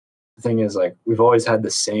 and the thing is like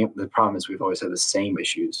the problem is we've always had the same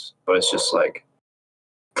issues, but it's just like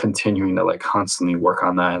continuing to like constantly work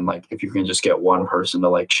on that. And like if you can just get one person to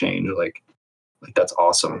like change, like that's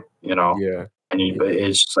awesome, Yeah. but Yeah.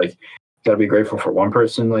 it's just like you gotta be grateful for one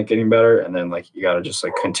person like getting better, and then like you gotta just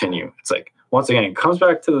like continue. It's like once again it comes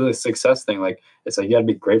back to the success thing. Like it's like you gotta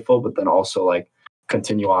be grateful, but then also like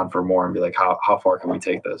continue on for more and be like how far can we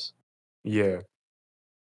take this. Yeah.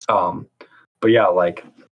 um but yeah, like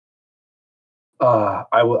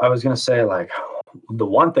I was gonna say like the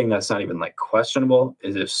one thing that's not even like questionable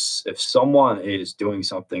is if someone is doing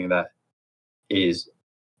something that is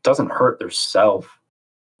doesn't hurt their self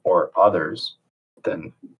or others,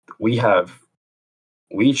 then we have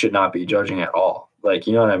we should not be judging at all. Like,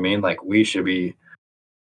 you know what I mean? Like, we should be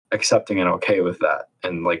accepting and okay with that.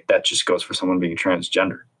 And like, that just goes for someone being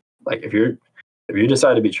transgender. Like, if you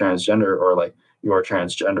decide to be transgender or like you're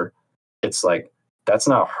transgender, it's like that's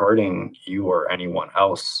not hurting you or anyone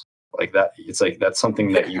else. Like that, it's like that's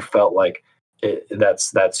something that you felt like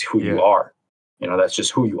that's who you Yeah. are. That's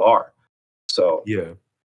just who you are. So, Yeah.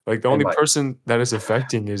 Like the and only like person that is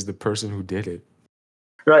affecting is the person who did it.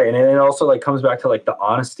 right, and it also like comes back to like the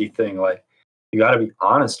honesty thing. Like, you got to be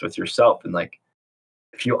honest with yourself, and like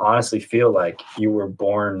if you honestly feel like you were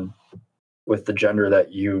born with the gender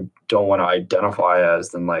that you don't want to identify as,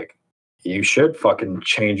 then like you should fucking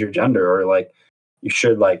change your gender, or like you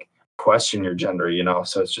should like question your gender.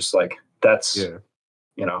 So it's just like that's Yeah.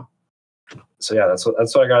 you know. So yeah, that's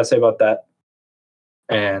what I gotta say about that.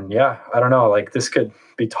 And yeah, I don't know. Like this could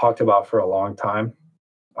be talked about for a long time.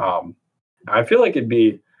 Um, I feel like it'd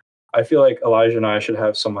be. I feel like Elijah and I should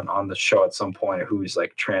have someone on the show at some point who's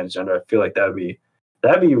like transgender. I feel like that'd be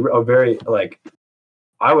a very like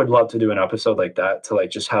I would love to do an episode like that to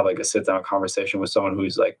like just have like a sit down conversation with someone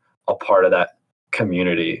who's like a part of that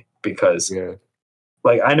community because Yeah.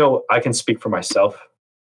 like I know I can speak for myself.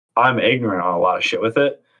 I'm ignorant on a lot of shit with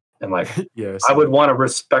it. And like Yeah, I would same. want to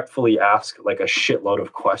respectfully ask like a shitload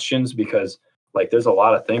of questions because like there's a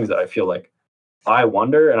lot of things that I feel like I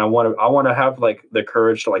wonder and I want to have like the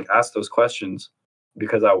courage to like ask those questions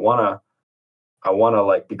because I want to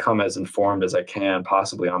like become as informed as I can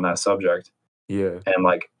possibly on that subject. Yeah. And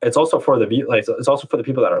like it's also for like it's also for the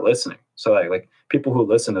people that are listening. So like people who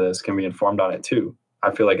listen to this can be informed on it too.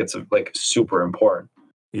 I feel like it's like super important.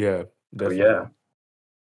 Yeah, So yeah. definitely.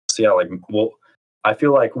 So yeah, like I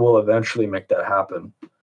feel like we'll eventually make that happen.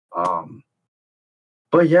 Um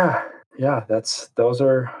but yeah, yeah, those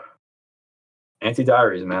are anti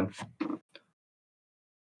diaries, man.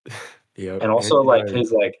 Yep, And also anti-diary.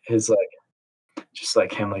 like his like just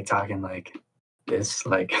like him like talking like this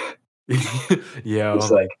like Yeah,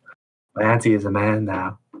 he's like my auntie is a man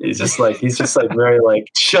now. He's just like very like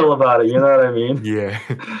chill about it, you know what I mean? yeah.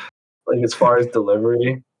 Like as far as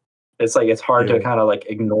delivery, it's like it's hard to Yeah. kind of like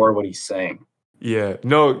ignore what he's saying. Yeah.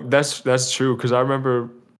 No, that's true. Cause I remember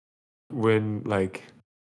when, like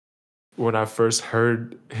when I first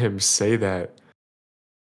heard him say that,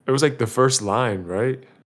 it was, like, the first line, right?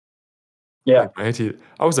 Yeah. Like, auntie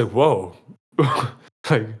I was like, "Whoa."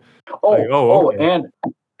 Like oh, Oh, okay.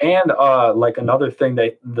 and like another thing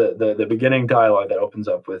that the beginning dialogue that opens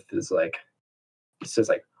up with is like it says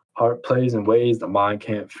like heart plays in ways the mind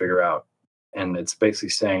can't figure out. And it's basically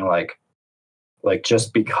saying like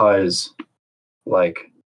just because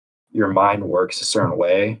like your mind works a certain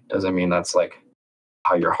way doesn't mean that's like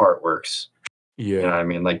how your heart works. You know Yeah. what I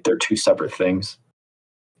mean? Like they're two separate things.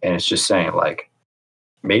 And it's just saying like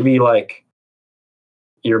maybe like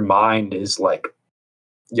your mind is like,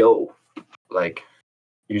 yo, like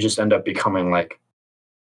you just end up becoming like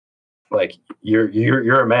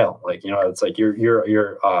you're a male. Like, you know, it's like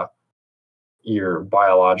you're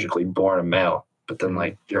biologically born a male, but then Mhm.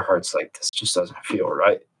 like your heart's like this just doesn't feel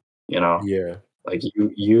right. You know? Yeah. Like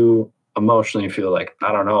you emotionally feel like,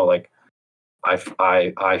 I don't know, like I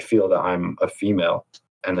feel that I'm a female.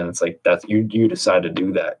 And then it's like that's you decide to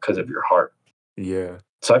do that because of your heart. Yeah.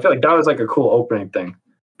 So I feel like that was like a cool opening thing.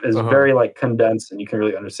 It's Uh-huh. very like condensed and you can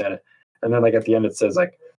really understand it. And then like at the end it says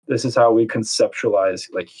like this is how we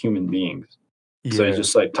conceptualize like human beings. So he's Yeah.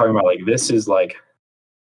 just like talking about like this is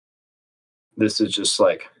just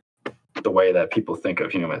like the way that people think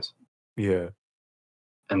of humans. Yeah.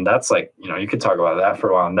 And that's like, you know, you could talk about that for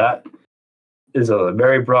a while. And that is a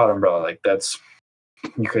very broad umbrella. Like that's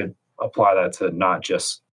you could apply that to not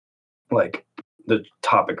just like the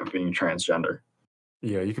topic of being transgender.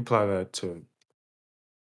 Yeah, you can apply that to,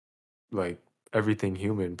 like, everything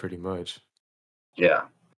human pretty much. Yeah.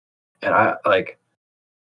 And I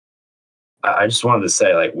just wanted to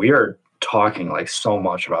say like we are talking like so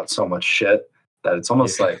much about so much shit that it's Yeah.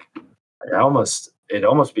 almost like it'd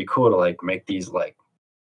almost be cool to like make these like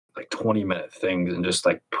 20-minute things and just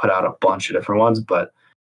like put out a bunch of different ones. But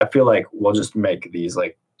I feel like we'll just make these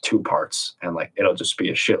like two parts and like it'll just be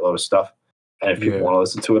a shitload of stuff. And if people Yeah. want to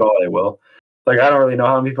listen to it all, they will. Like I don't really know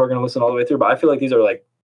how many people are gonna listen all the way through, but I feel like these are like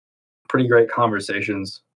pretty great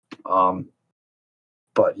conversations. Um,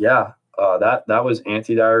 but yeah, that was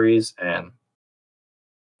Anti Diaries, and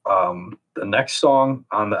the next song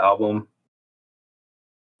on the album,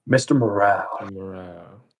 Mr. Morale.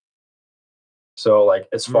 Morale. So like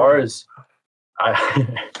as far Morale. as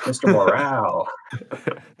Mr. Morale,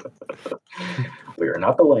 we are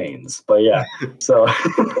not the lanes, but yeah. So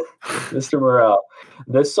Mr. Morale,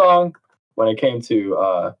 this song when it came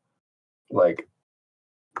to like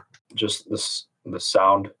just this the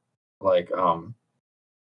sound, like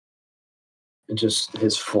just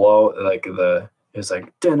his flow, like the it's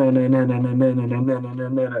like like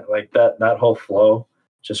that whole flow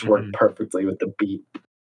just worked Mhm. perfectly with the beat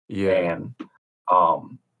Yeah. and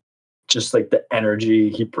um just like the energy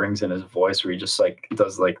he brings in his voice where he just like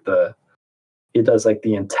does like the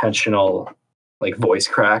intentional like voice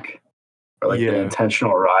crack or like the Yeah.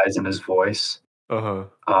 intentional rise in his voice. Uh-huh.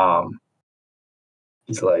 um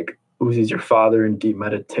he's like, Uzi's your father in deep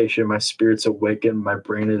meditation, my spirit's awakened, my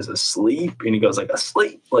brain is asleep, and he goes like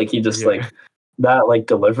asleep, like he just Yeah. like that like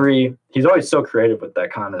delivery. He's always so creative with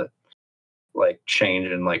that kind of like change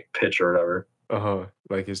in like pitch or whatever. Uh-huh.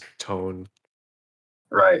 Like his tone.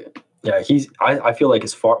 Right. Yeah, I feel like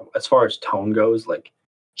as far as tone goes, like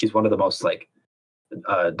he's one of the most like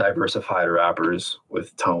diversified rappers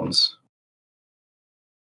with tones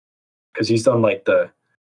because he's done like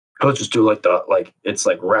he'll just do like the like it's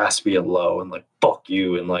like raspy and low and like fuck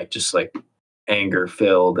you and like just like anger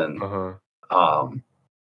filled and Uh-huh. um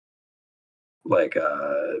like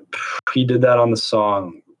he did that on the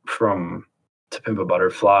song from To Pimp a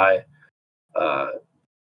Butterfly, uh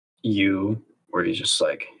You, where he's just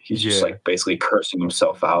Yeah. like basically cursing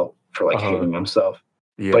himself out for like Uh-huh. hating himself.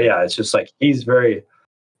 But Yeah. yeah, it's just like he's very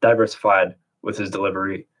diversified with his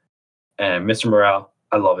delivery. And Mr. Morale,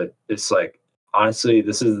 I love it. It's like honestly,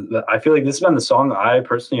 I feel like this has been the song I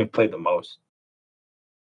personally have played the most.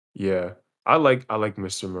 Yeah. I like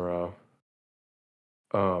Mr. Morale.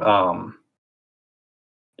 Um, Um,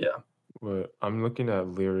 yeah. but I'm looking at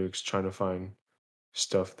lyrics trying to find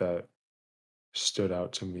stuff that stood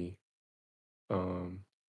out to me. Um,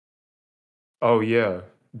 oh yeah.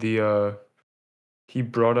 The he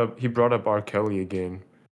brought up R. Kelly again.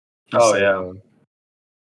 He Oh said, yeah.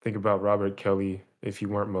 think about Robert Kelly. If he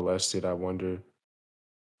weren't molested, I wonder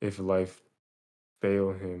if life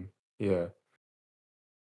failed him. Yeah.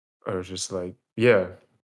 Or just like, yeah.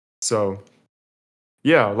 So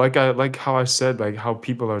yeah, like how I said, like how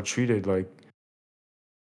people are treated,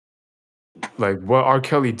 like what R.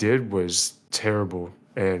 Kelly did was terrible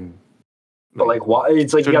and But like like why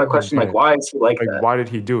it's like you gotta shouldn't have question like been. why is he like Like that? why did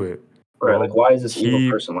he do it? Right. Like Well, why is this evil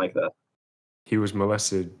he person like that? he was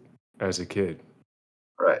molested as a kid.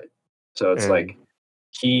 Right. So it's And like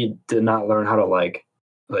he did not learn how to like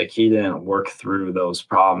he didn't work through those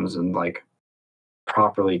problems and like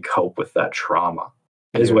properly cope with that trauma.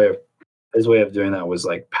 His yeah. way of his way of doing that was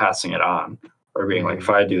like passing it on or being like, if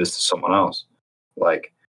Mhm. I do this to someone else,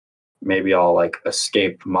 like maybe I'll like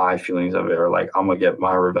escape my feelings of it or like I'm gonna get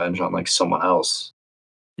my revenge on like someone else.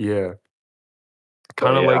 Yeah.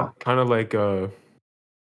 But yeah, Kinda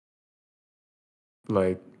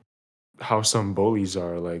like how some bullies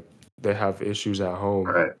are, like, they have issues at home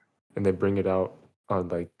right. and they bring it out on,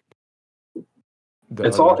 like, the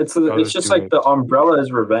It's all other other it's just like the students. umbrella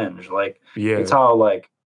is revenge. Like it's Yeah, how like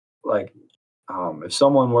if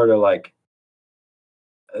someone were to like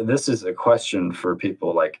this is a question for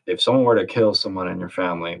people like if someone were to kill someone in your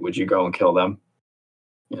family, would you go and kill them?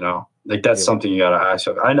 You know, like that's yeah, something you gotta ask.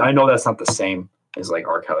 I know that's not the same as like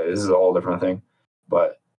R. Kelly. This is a whole different thing,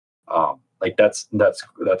 but like that's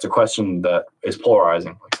a question that is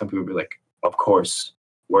polarizing. Like some people would be like, of course,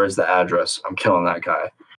 where's the address? I'm killing that guy.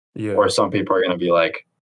 yeah, Or some people are gonna be like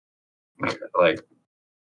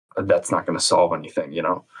that's not gonna solve anything, you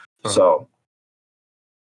know. uh-huh, So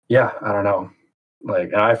yeah, I don't know. Like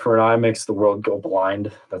an eye for an eye makes the world go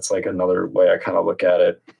blind. That's like another way I kind of look at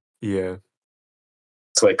it. yeah,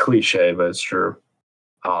 It's like cliche, but it's true.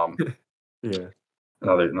 Um, yeah.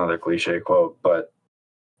 another cliche quote. But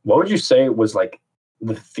what would you say was like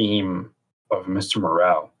the theme of Mr.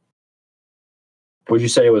 Morale? Would you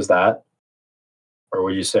say it was that, or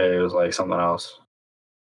would you say it was like something else?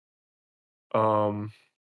 Um,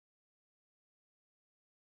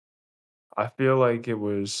 I feel like it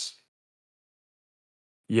was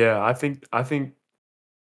yeah, I think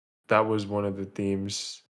that was one of the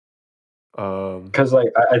themes. Um, Because like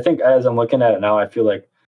I think as I'm looking at it now, I feel like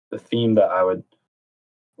the theme that I would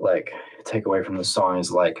like take away from the song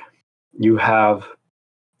is like you have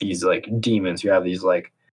these like demons, you have these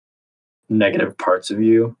like negative parts of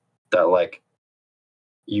you that like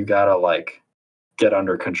you gotta like get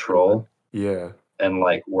under yeah, control yeah, and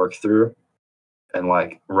like work through and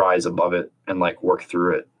like rise above it and like work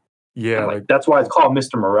through it. yeah, And like like that's why it's called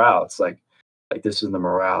Mr. Morale. It's like this is the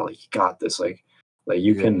morale. Like you got this. Like yeah,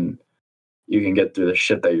 you can get through the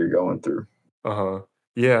shit that you're going through. uh-huh.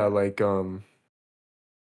 Yeah,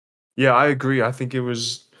 yeah, I agree. I think it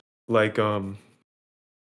was like,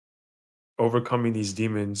 overcoming these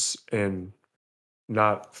demons and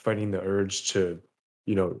not fighting the urge to,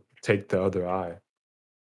 take the other eye.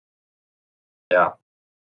 Yeah.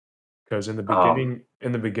 Because in the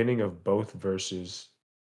Um beginning of both verses,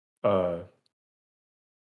 uh,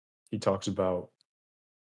 he talks about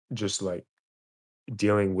just like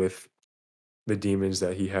dealing with the demons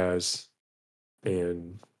that he has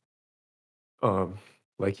and um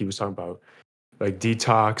like he was talking about like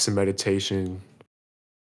detox and meditation.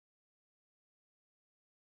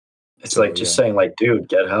 it's So like just yeah. saying like, dude,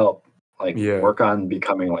 get help. Like Yeah. work on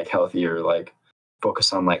becoming like healthier, like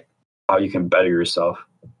focus on like how you can better yourself.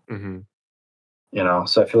 Hmm. You know,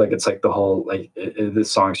 so I feel like it's like the whole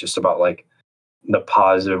this song's just about like the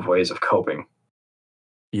positive ways of coping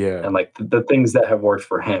Yeah. and like the things that have worked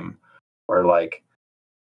for him or like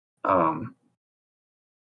um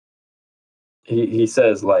he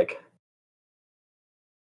says like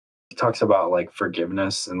he talks about like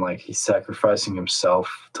forgiveness and like he's sacrificing himself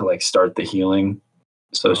to like start the healing.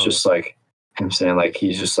 So it's Uh-huh. just like him saying like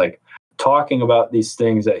he's just like talking about these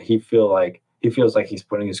things that he feels like he's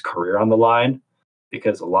putting his career on the line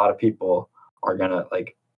because a lot of people are gonna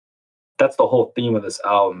like that's the whole theme of this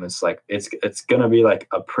album. It's like it's gonna be like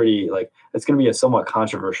a pretty like it's gonna be a somewhat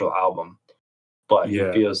controversial album, but he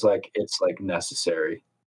Yeah. feels like it's like necessary.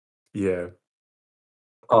 Yeah.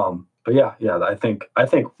 But yeah, yeah, I think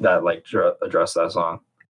that like addressed that song.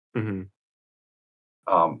 Mhm.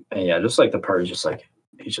 And yeah, just like the part is just like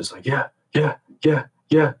he's just like yeah, yeah, yeah,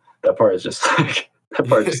 yeah. That part is just like that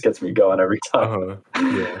part just gets me going every time. Uh-huh.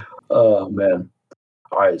 Yeah. Oh man.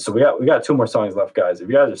 All right, so we got two more songs left, guys. If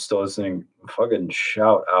you guys are still listening, fucking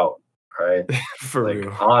shout out, all right? For Like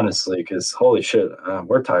real. honestly, because holy shit,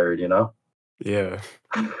 we're tired, you know. Yeah.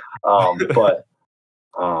 But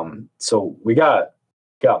so we got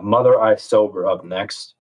Mother I Sober up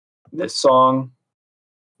next. This song,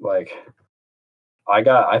 like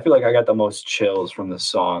I feel like I got the most chills from this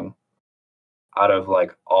song out of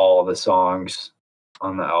like all the songs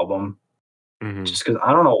on the album. Mhm. Just because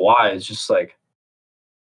I don't know why, it's just like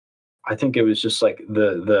I think it was just like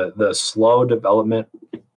the slow development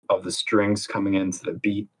of the strings coming into the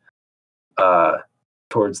beat uh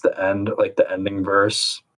towards the end, like the ending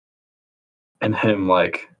verse, and him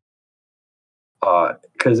like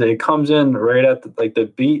because it comes in right at like the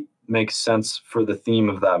beat makes sense for the theme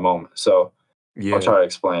of that moment. So I'll Yeah. try to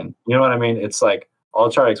explain. You know what I mean? It's like I'll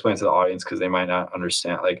try to explain to the audience because they might not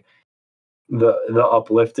understand. Like the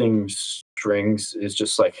uplifting strings is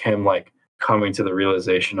just like him like coming to the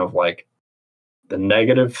realization of like the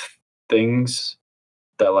negative things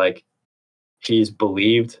that like he's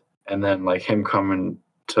believed, and then like him coming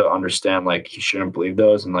to understand like he shouldn't believe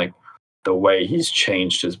those, and like the way he's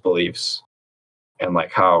changed his beliefs, and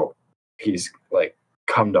like how he's like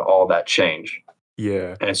come to all that change.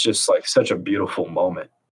 Yeah. And it's just like such a beautiful moment.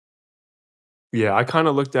 Yeah, I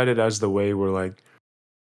kinda looked at it as the way where, like,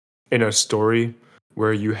 in a story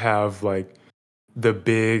where you have, like, the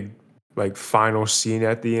big, like, final scene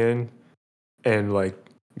at the end, and, like,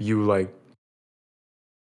 you, like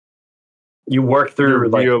You work you're through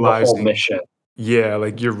like the whole realizing mission. yeah,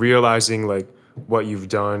 like, you're realizing, like, what you've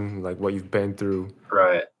done, like, what you've been through,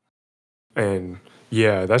 Right. and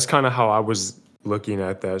yeah, that's kinda how I was looking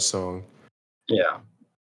at that song. Yeah.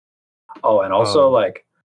 Oh, and also Um like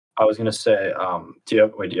I was gonna say, do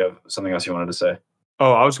you have something else you wanted to say?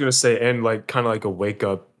 oh, I was gonna say, and, like, kinda like a wake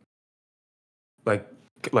up like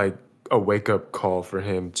like a wake up call for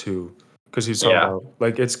him too, because he's talking Yeah. about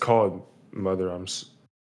like, it's called Mother I'm S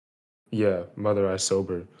yeah, Mother I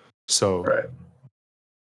Sober. So, Right.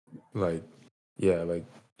 like, yeah, like,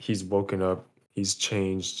 he's woken up, he's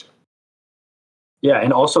changed. Yeah,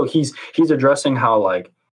 and also he's addressing how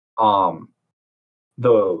like um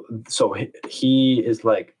he is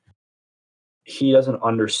like he doesn't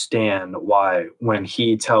understand why when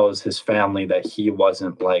he tells his family that he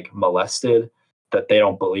wasn't like molested, that they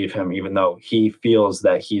don't believe him, even though he feels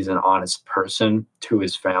that he's an honest person to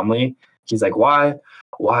his family. He's like, why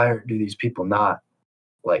do these people not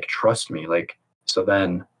like trust me? Like, so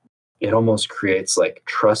then it almost creates like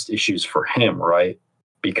trust issues for him, right?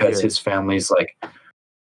 Because Yeah, his family's like,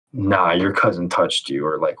 nah, your cousin touched you,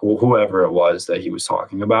 or like whoever it was that he was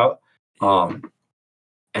talking about. yeah, um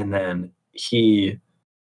and then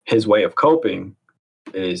his way of coping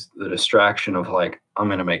is the distraction of like I'm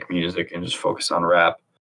gonna make music and just focus on rap,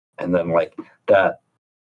 and then like that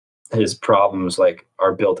his problems like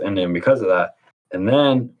are built into him because of that, and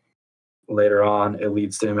then later on it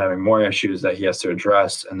leads to him having more issues that he has to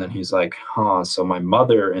address, and then he's like, huh, so my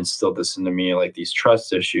mother instilled this into me, like these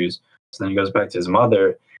trust issues. So then he goes back to his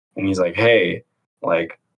mother and he's like, hey,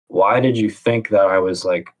 like why did you think that I was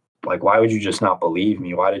like why would you just not believe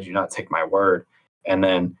me, why did you not take my word? And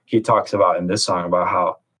then he talks about in this song about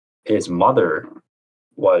how his mother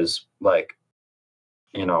was like,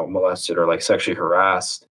 molested or like sexually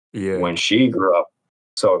harassed yeah, when she grew up.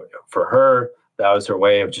 So for her, that was her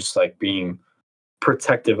way of just like being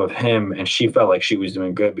protective of him. And she felt like she was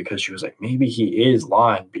doing good because she was like, maybe he is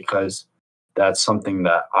lying because that's something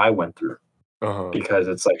that I went through. uh-huh, Because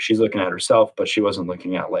it's like she's looking at herself, but she wasn't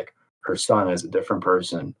looking at like her son as a different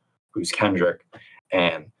person who's Kendrick.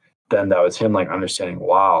 And then that was him like understanding,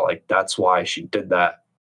 wow, like that's why she did that.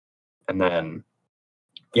 And then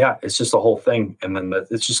yeah, it's just the whole thing. And then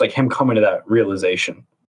it's just like him coming to that realization.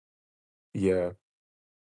 yeah,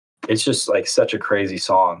 It's just like such a crazy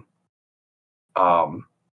song. Um,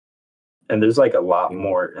 and there's like a lot yeah,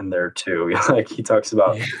 more in there too. Like he talks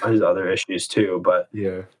about yeah, his other issues too, but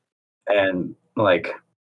yeah, and like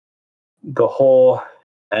the whole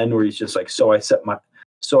end where he's just like, so I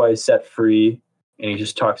set free, and he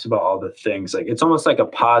just talks about all the things. Like it's almost like a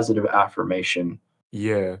positive affirmation.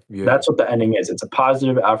 yeah, yeah, That's what the ending is. It's a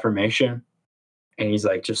positive affirmation, and he's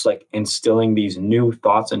like just like instilling these new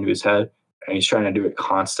thoughts into his head, and he's trying to do it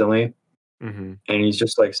constantly. Mhm. And he's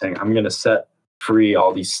just like saying, I'm gonna set free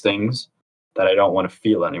all these things that I don't want to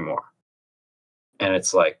feel anymore. And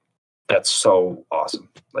it's like, that's so awesome.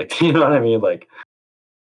 Like, you know what I mean? Like,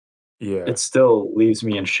 Yeah. it still leaves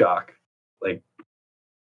me in shock. Like,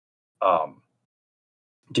 um,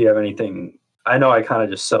 do you have anything? I know I kind of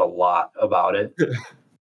just said a lot about it.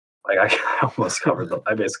 Like, I basically covered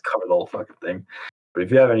the whole fucking thing. But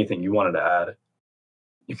if you have anything you wanted to add,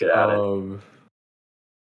 you could add it. Um,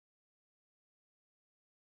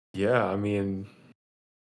 yeah, I mean,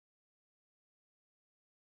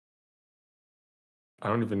 I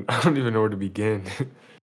don't even know where to begin.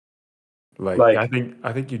 Like, Like, I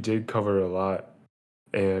think you did cover a lot,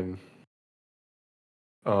 and,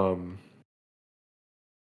 um,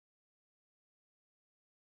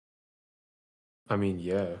 I mean,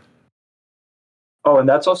 yeah. oh, and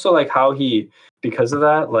that's also like how because of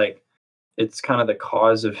that, like, it's kind of the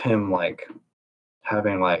cause of him, like,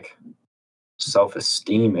 having, like,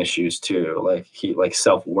 self-esteem issues too. Like,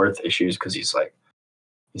 self-worth issues because he's like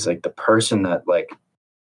the person that, like,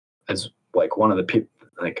 is like one of the people,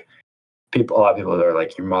 like, a lot of people are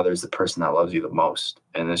like, your mother's the person that loves you the most.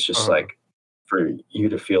 And it's just Uh-huh. like, for you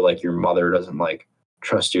to feel like your mother doesn't, like,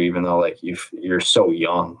 trust you, even though, like, you're so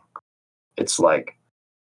young. It's like,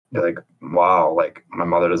 you're like, wow, like, my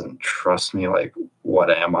mother doesn't trust me. Like, what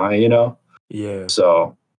am I, you know? Yeah.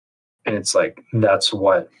 So, and it's like, that's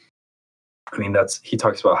what, I mean, he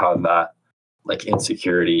talks about how that, like,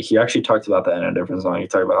 insecurity, he actually talked about that in a different song. He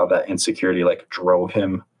talked about how that insecurity, like, drove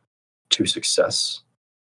him to success,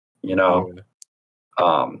 you know? Yeah.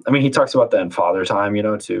 I mean, he talks about that in Father Time, you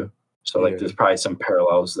know, too. So, like, Yeah. there's probably some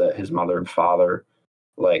parallels that his mother and father,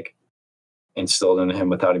 like, instilled into him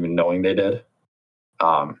without even knowing they did.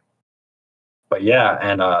 Um, but yeah,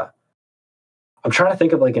 and I'm trying to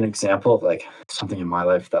think of, like, an example of, like, something in my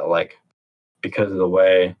life that, like, because of the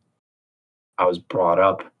way I was brought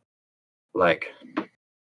up, like,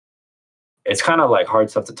 it's kind of like hard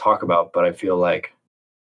stuff to talk about, but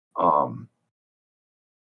um,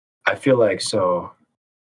 I feel like, so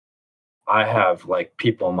I have, like,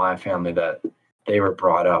 people in my family that they were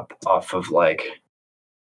brought up off of, like,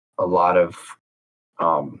 a lot of,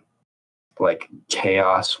 um, like,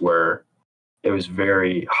 chaos where it was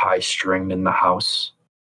very high stringed in the house.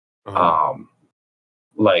 Uh-huh. Um,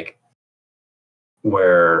 like,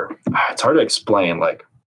 where it's hard to explain, like,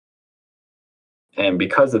 and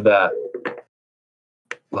because of that,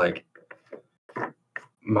 like,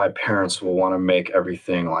 my parents will want to make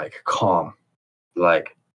everything, like, calm,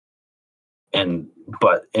 like, and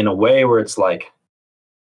but in a way where it's like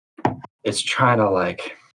it's trying to,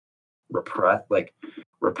 like, repress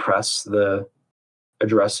the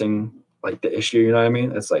addressing, like, the issue, you know what I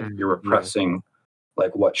mean? It's like Mhm. you're Yeah. repressing,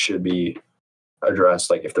 like, what should be addressed.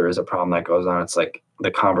 Like, if there is a problem that goes on, it's like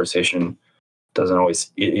the conversation doesn't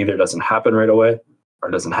always, it either doesn't happen right away or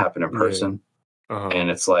doesn't happen in Yeah. person. Uh-huh. And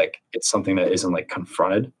it's like it's something that isn't, like,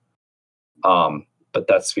 confronted. But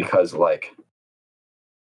that's because, like,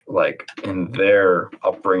 in their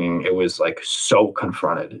upbringing, it was, like, so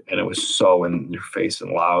confronted and it was so in your face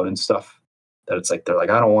and loud and stuff that it's like they're like,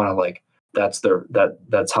 I don't want to, like, that's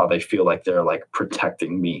how they feel like they're, like,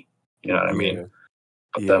 protecting me. You know what I mean? Yeah.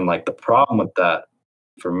 But Yeah. then, like, the problem with that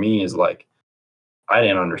for me is, like, I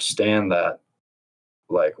didn't understand that,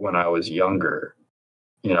 like, when I was younger,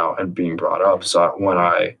 you know, and being brought up.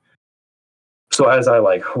 Mhm. So as I,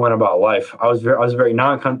 like, went about life, I was a very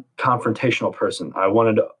confrontational person. I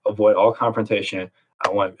wanted to avoid all confrontation. I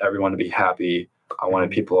want everyone to be happy. I wanted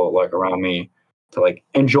Mhm. people, like, around me to, like,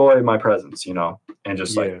 enjoy my presence, you know, and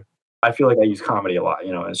just, like, Yeah. I feel like I use comedy a lot,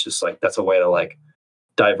 you know. It's just like that's a way to, like,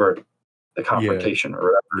 divert the Yeah. confrontation or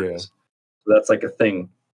whatever it Yeah. is. So that's, like, a thing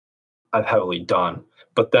I've heavily done.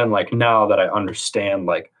 But then, like, now that I understand,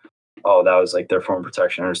 like, oh, that was, like, their form of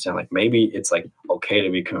protection, I understand, like, maybe it's, like, okay to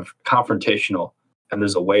be confrontational, and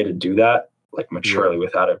there's a way to do that, like, Yeah. maturely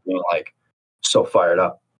without it being, like, so fired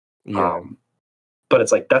up. Yeah. Um, but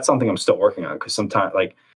it's like that's something I'm still working on because sometimes,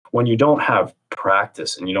 like, when you don't have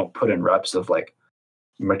practice and you don't put in reps of, like,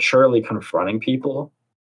 maturely confronting people,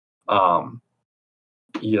 um,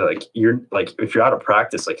 you're like, if you're out of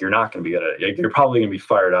practice, like, you're not going to be good at it. Like, you're probably going to be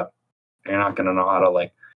fired up. And you're not going to know how to,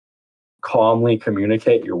 like, calmly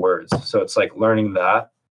communicate your words. So it's like learning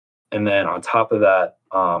that. And then on top of that,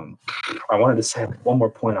 I wanted to say one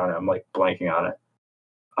more point on it. I'm, like, blanking on it.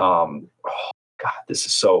 Oh God, this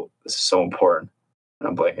is so important. And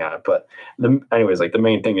I'm blanking on it. But anyways, like, the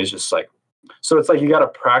main thing is just, like, so it's like you got to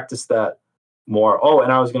practice that more. Oh,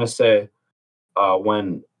 and I was gonna say,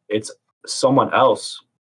 when it's someone else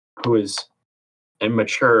who is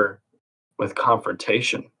immature with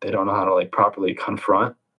confrontation, they don't know how to, like, properly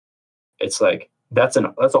confront. it's like that's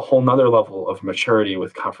a whole nother level of maturity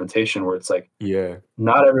with confrontation where it's like Yeah.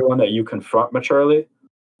 not everyone that you confront maturely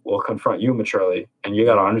will confront you maturely. And you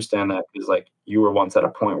got to Yeah. understand that because like you were once at a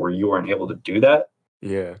point where you weren't able to do that.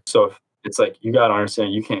 Yeah. So if it's like you got to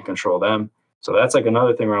understand you can't control them. So that's like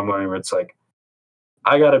another thing where I'm learning where it's like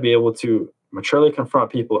I got to be able to maturely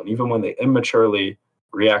confront people. And even when they immaturely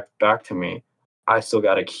react back to me, I still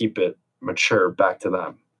got to keep it mature back to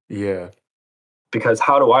them. Yeah. Because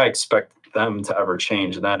how do I expect them to ever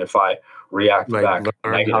change then if I react Like, back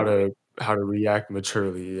learn negatively? how to react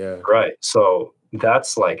maturely, yeah. Right. So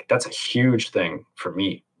that's a huge thing for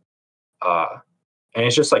me. Uh, and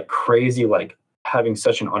it's just like crazy, like having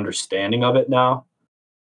such an understanding of it now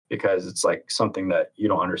because it's like something that you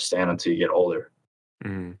don't understand until you get older.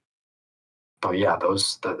 Mhm. But yeah,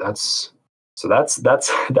 that's so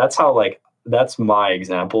that's how like that's my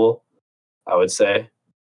example, I would say,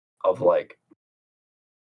 of like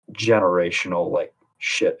generational like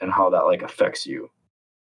shit and how that like affects you.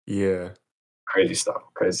 Yeah. Crazy stuff.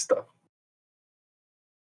 Crazy stuff.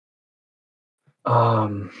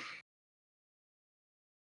 Um.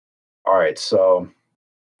 All right. So,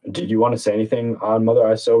 did you want to say anything on Mother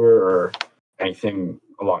I Sober or anything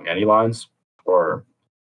along any lines, or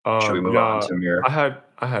should we move on No, to Mirror?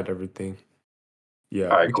 I had everything. Yeah,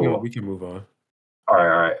 All right. we Cool. can move on. All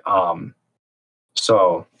right. All right.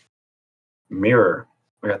 So Mirror,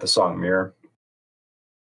 we got the song Mirror,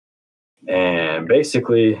 and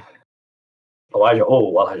basically Elijah. Oh,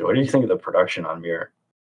 Elijah, what do you think of the production on Mirror?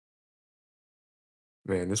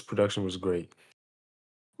 Man, this production was great.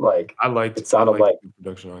 Like, I liked the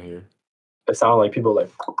production on here. it sounded like people like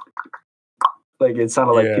it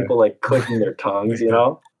sounded like Yeah. people like clicking their tongues, Like you that.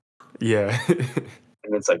 know? Yeah.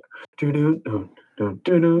 And it's like doo doo doo doo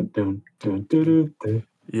doo doo doo doo doo.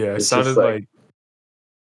 Yeah, it It's just sounded like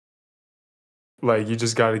like you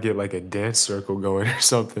just gotta get, like, a dance circle going or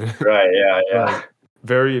something. right, yeah, Like, yeah.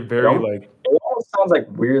 very, It very, almost, like it almost sounds like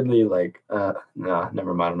weirdly like nah,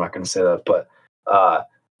 never mind. I'm not gonna say that, but uh,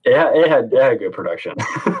 it had good production.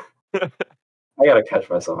 I gotta catch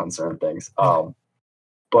myself on certain things.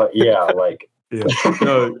 But yeah, like Yeah.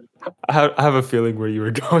 No, I have a feeling where you were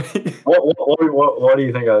going. what do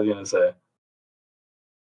you think I was gonna say?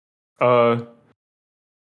 Uh,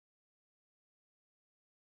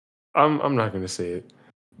 I'm not gonna say it,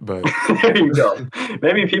 but There you go.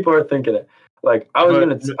 Maybe people are thinking it. Like I was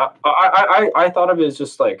but gonna, I thought of it as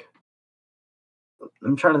just like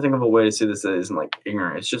I'm trying to think of a way to say this that isn't like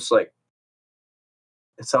ignorant. It's just like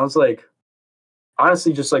it sounds like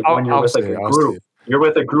honestly just like when you're I'll with say like it, a I'll say group, it. you're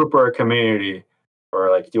with a group or a community, or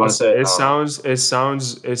like do you I'll want to say say it. I don't know. It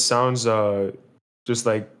sounds, just,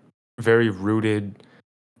 like, very rooted,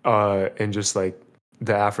 in just, like,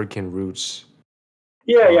 the African roots.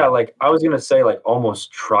 Yeah, yeah. Um, Like I was gonna say like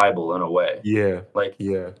almost tribal in a way. yeah, Like,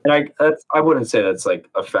 yeah, and I wouldn't say that's like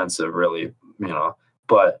offensive really,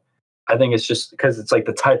 but I think it's just because it's like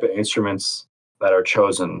the type of instruments that are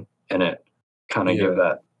chosen in it kind of give yeah.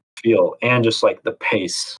 that feel and just like the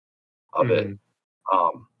pace of it. Mhm.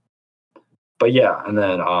 Um, but yeah, and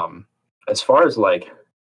then as far as like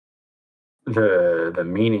the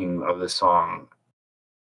meaning of the song,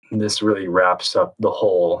 this really wraps up the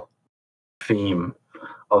whole theme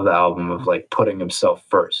of the album of like putting himself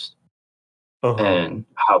first Uh-huh. and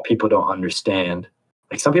how people don't understand.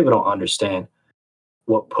 Like some people don't understand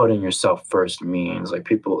what putting yourself first means. Like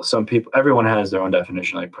some people, everyone has their own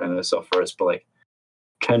definition, like putting themselves first. But like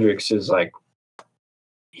Kendrick's is like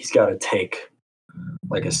he's got to take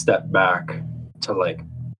like a step back to like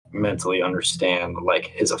mentally understand like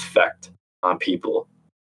his effect on people.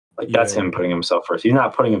 Like that's Yeah, him putting himself first. He's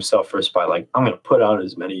not putting himself first by like I'm gonna put out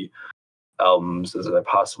as many albums as I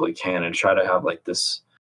possibly can and try to have like this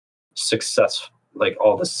success, like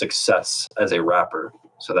all the success as a rapper.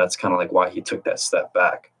 So that's kind of like why he took that step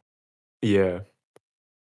back. yeah.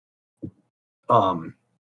 Um,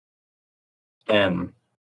 and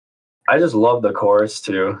I just love the chorus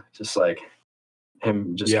too. Just like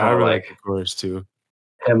him, just Yeah, I kind of really like like the chorus too.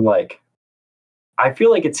 him, like I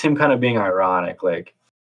feel like it's him kind of being ironic. Like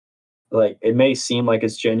it may seem like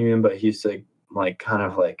it's genuine, but he's like kind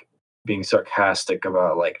of like being sarcastic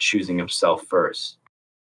about like choosing himself first.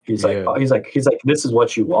 He's like, Yeah. oh, he's like, this is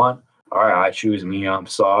what you want. All right, I choose me. I'm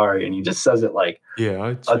sorry, and he just says it like Yeah, I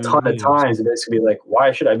a choose ton of me, I'm times. And basically, like,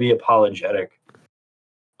 why should I be apologetic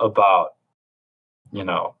about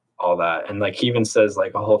all that? And like he even says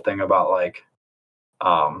like a whole thing about like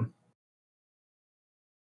um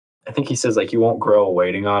I think he says like you won't grow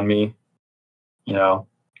waiting on me,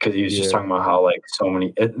 because he was just yeah, talking about how like so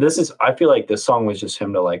many. This is I feel like this song was just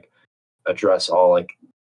him to like address all like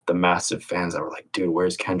the massive fans that were like, dude,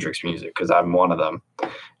 where's Kendrick's music? Because I'm one of them,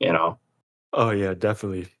 you know. Oh yeah,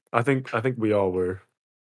 definitely. I think we all were.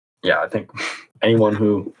 Yeah, I think anyone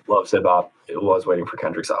who loves hip hop was waiting for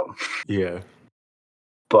Kendrick's album. Yeah.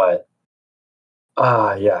 But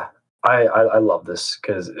yeah, I love this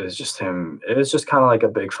because it was just him. It was just kind of like a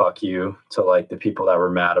big fuck you to like the people that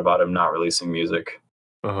were mad about him not releasing music,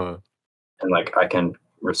 Uh-huh. and like I can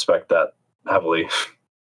respect that heavily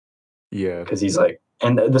Yeah. because he's like,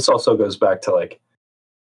 and this also goes back to like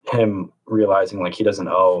him realizing like he doesn't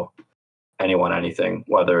owe anyone anything,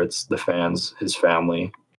 whether it's the fans, his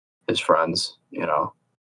family, his friends, you know.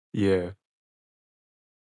 Yeah.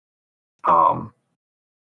 Um,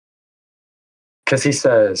 because he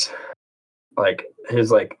says like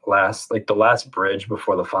his like last like the last bridge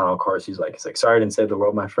before the final chorus, he's like, sorry I didn't save the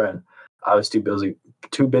world, my friend. I was too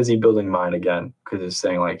busy building mine again. Because he's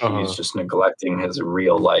saying like he's Uh-huh. just neglecting his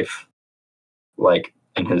real life, like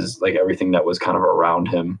and his like everything that was kind of around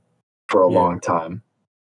him for a Yeah. long time.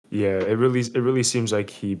 Yeah. It really seems like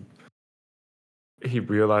he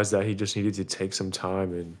realized that he just needed to take some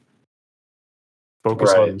time and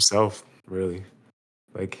focus on Right. himself, really.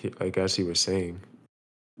 Like as he was saying.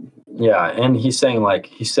 Yeah. And he's saying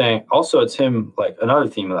also it's him like another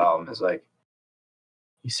theme of the album is like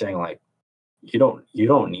he's saying like you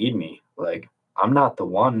don't need me. Like I'm not the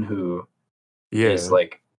one who is Yeah.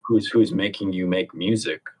 like who's making you make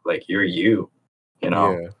music. Like you're you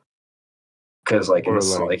know. Yeah. Because like in Or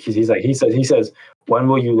this like like he says when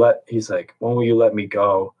will you let me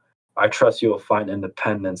go? I trust you will find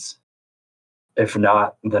independence. If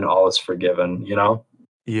not, then all is forgiven, you know?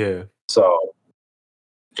 yeah. So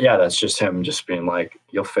yeah, that's just him just being like,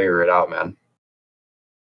 you'll figure it out, man.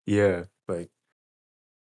 Yeah. Like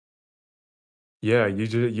yeah,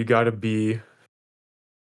 you gotta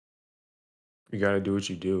do what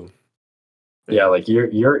you do. Yeah, And like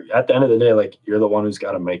you're at the end of the day, like you're the one who's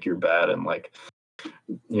gotta make your bed and like,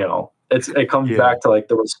 it comes yeah. back to like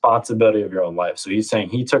the responsibility of your own life. So he's saying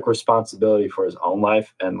he took responsibility for his own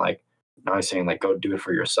life and like now he's saying like go do it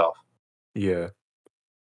for yourself. Yeah.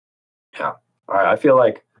 Yeah. All right. I feel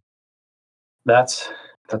like that's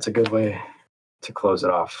that's a good way to close it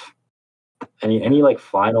off. Any like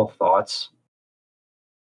final thoughts,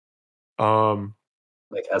 Um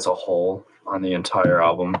like as a whole on the entire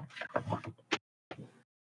album?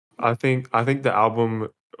 I think the album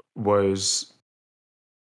was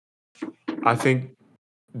I think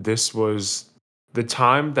this was the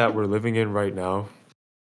time that we're living in right now.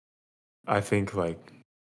 I think like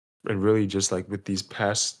and really just like with these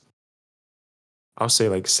past I'll say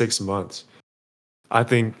like 6 months. I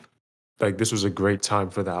think like this was a great time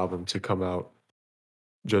for the album to come out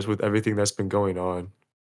just with everything that's been going on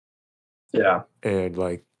Yeah. and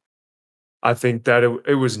like I think that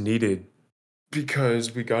it was needed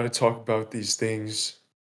because we got to talk about these things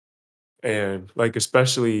and like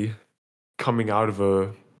especially coming out of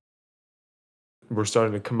a we're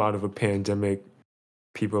starting to come out of a pandemic.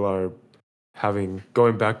 People are having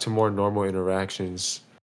going back to more normal interactions,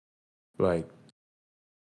 like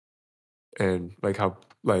and like how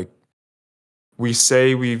like we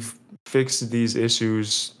say we've fixed these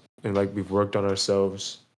issues and like we've worked on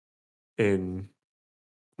ourselves in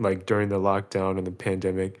like during the lockdown and the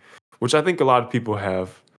pandemic, which I think a lot of people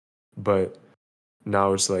have, but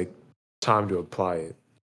now it's like time to apply it.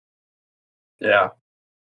 Yeah.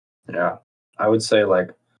 Yeah. I would say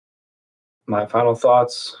like my final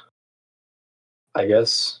thoughts, I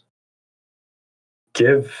guess,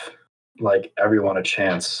 give like everyone a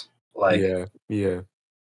chance. Like, Yeah, yeah,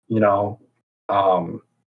 you know, um,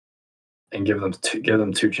 and give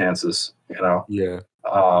them two chances, you know. yeah,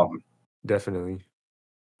 Um, definitely.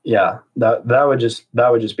 yeah, that would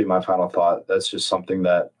just be my final thought. That's just something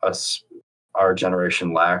that our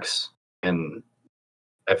generation lacks. And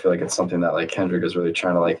I feel like it's something that like Kendrick is really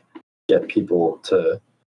trying to like get people to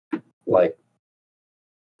like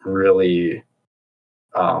really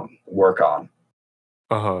work on.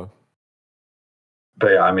 Uh huh.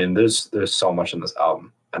 But yeah, I mean, there's so much in this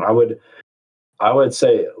album, and I would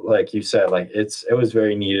say, like you said, like it was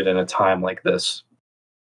very needed in a time like this.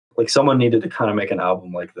 Like someone needed to kind of make an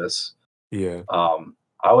album like this. Yeah.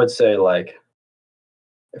 I would say like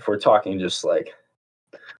if we're talking just like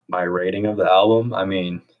my rating of the album, I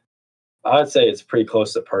mean, I would say it's pretty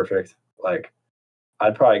close to perfect. Like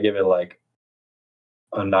I'd probably give it like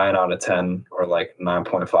a 9 out of 10 or like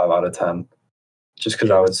 9.5 out of 10, just because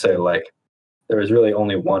I Yeah. would say Same. like there was really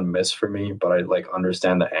only one miss for me, but I like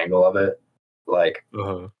understand the angle of it. Like Uh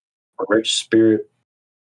huh. Rich Spirit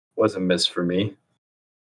was a miss for me.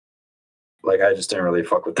 Like I just didn't really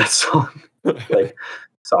fuck with that song, like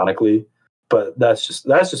sonically. but that's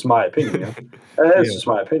just my opinion. You know? That's Yeah, just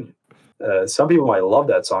my opinion. Some people might love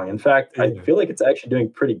that song. In fact, I yeah. feel like it's actually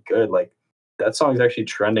doing pretty good. Like that song is actually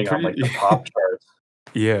trending on like Pretty the pop charts.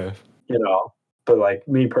 yeah. You know, but like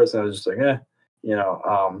me personally, I was just like, you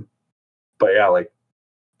know. But yeah, like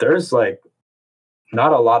there's like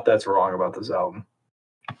not a lot that's wrong about this album,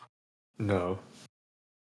 No.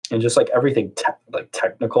 and just like everything, like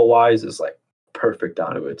technical wise, is like perfect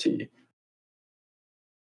down to a T.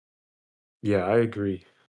 Yeah, I agree.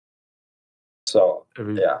 So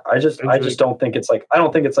Every yeah, I just Kendrick don't think it's like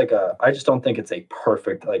I just don't think it's a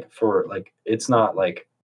perfect like for like it's not like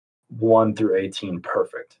 1 through 18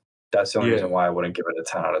 perfect. That's the only yeah, reason why I wouldn't give it a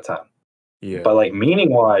 10 out of 10. yeah. But like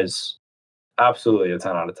meaning wise, absolutely a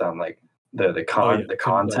 10 out of 10. Like Oh, yeah, the like,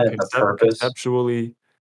 content, the purpose, conceptually,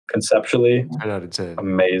 conceptually, 10 out of 10.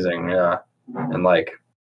 amazing. Yeah, and like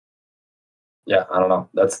yeah, I don't know.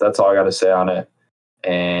 That's all I got to say on it.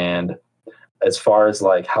 And as far as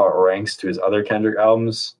like how it ranks to his other Kendrick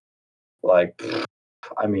albums, like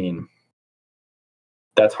I mean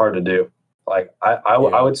that's hard to do. Like I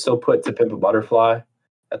Yeah, would still put To Pimp a Butterfly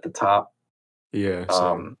at the top. yeah, same.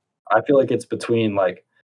 Um, I feel like it's between like,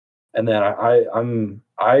 and then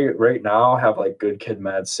I right now have like Good Kid,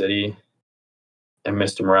 Mad City, and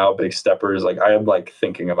Mr. Morale, Big Steppers. Like I am like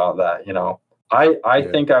thinking about that. You know, I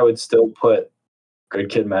Yeah, think I would still put Good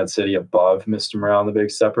Kid, Mad City above Mr. Morale and the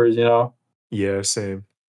Big Steppers. You know, yeah, same.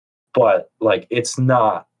 but like it's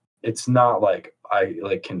not like I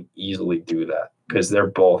like can easily do that because they're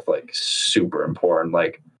both like super important.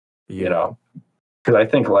 Like you Yeah, know, because I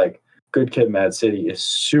think like Good Kid, Mad City is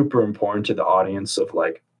super important to the audience of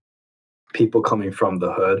like people coming from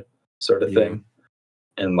the hood sort of yeah, thing.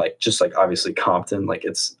 And like just like obviously Compton, like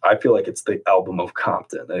it's I feel like it's the album of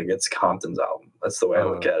Compton. Like it's Compton's album. That's the way I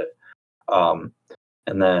look uh, at it. Um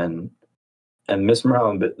and then and Miss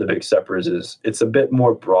Morale and the Big Steppers is it's a bit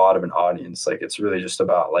more broad of an audience. Like it's really just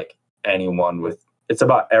about like anyone with it's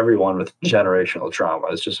about everyone with generational trauma.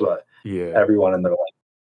 It's just about yeah, everyone in their like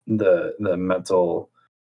the mental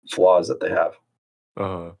flaws that they have.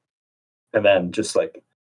 uh, And then just like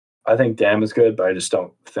I think Damn is good, but I just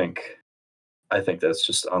don't think I think that's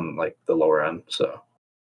just on like the lower end. So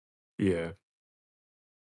yeah.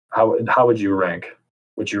 how would you rank?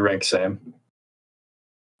 Would you rank same?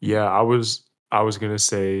 Yeah, I was gonna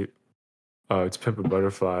say, To Pimp a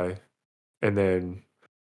Butterfly, and then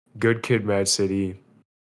Good Kid, Mad City,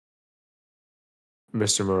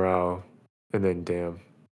 Mr. Morale, and then Damn,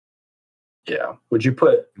 Yeah.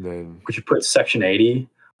 and then Would you put Section 80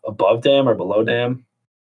 above Damn or below Damn?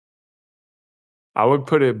 I would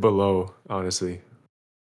put it below, honestly.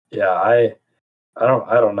 Yeah, I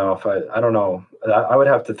don't know if I don't know. I would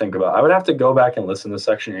have to think about. I would have to go back and listen to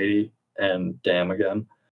Section 80 and Damn again.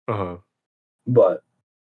 Uh-huh. But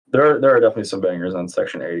there are definitely some bangers on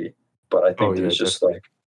Section 80. But I Oh, think yeah, there's just definitely. like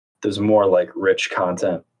there's more like rich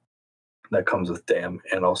content that comes with Damn,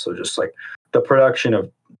 and also just like the production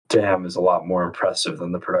of Damn is a lot more impressive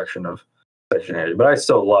than the production of Section 80. But I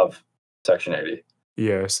still love Section 80.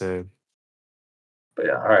 Yeah, same. But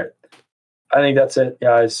yeah, all right. I think that's it,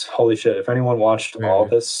 guys. Holy shit! If anyone watched all Man,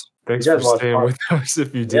 this, if thanks you for guys watched staying part, with us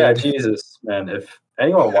if you yeah, did. Jesus, man. If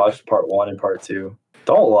anyone watched part one and part two,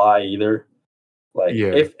 don't lie either. Like,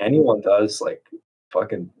 Yeah. if anyone does, like,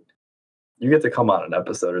 fucking, you get to come on an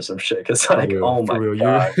episode or some shit. Cause For like, real, oh for my real. You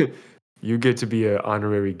god, you get to be an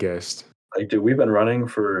honorary guest. like, dude, we've been running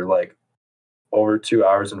for like over 2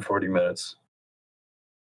 hours and 40 minutes.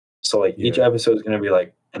 So like, each Yeah. episode is gonna be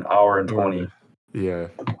like an hour and Or 20. yeah.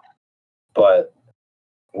 But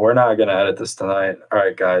we're not gonna edit this tonight. All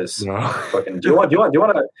right, guys. No. Fucking, do you want to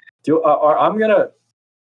do? Or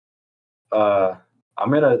uh,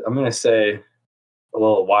 I'm gonna say a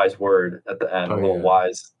little wise word at the end, a Oh, little yeah.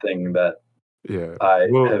 wise thing that Yeah. I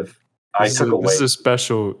Well, have I took this is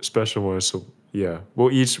away. a special one, so yeah.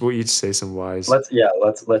 We'll each say some wise. Let's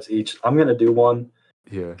each. I'm gonna do one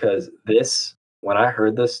Yeah. because this when I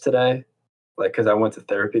heard this today, like because I went to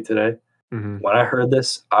therapy today. Mhm. When I heard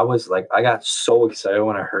this, I was like, I got so excited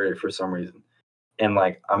when I heard it for some reason, and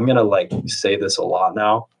like I'm gonna like say this a lot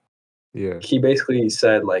now. Yeah. He basically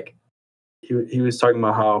said like he was talking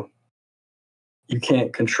about how you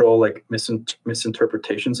can't control like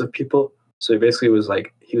misinterpretations of people. So he basically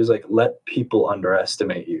he was like let people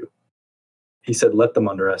underestimate you. He said let them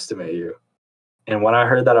underestimate you. And when I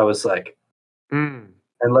heard that, I was like, Mm.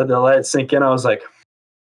 and let it sink in. I was like,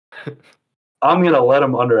 I'm gonna let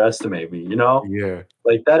them underestimate me. You know, Yeah.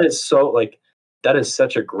 like that is so like that is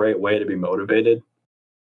such a great way to be motivated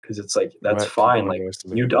because it's like that's Let people fine. Like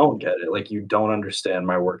underestimate you you. don't get it. Like you don't understand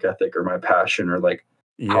my work ethic or my passion or like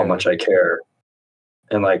how Yeah. much I care.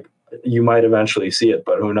 And like you might eventually see it,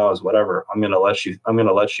 but who knows? Whatever. I'm gonna let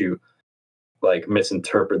you like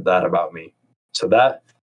misinterpret that about me. So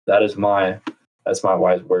that's my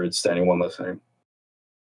wise words to anyone listening.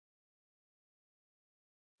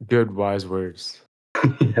 Good wise words.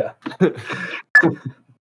 Yeah.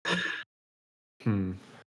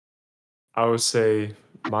 I would say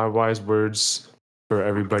my wise words for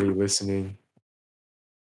everybody listening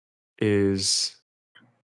is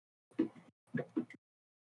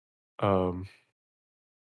um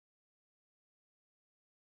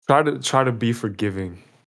try to be forgiving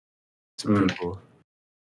to people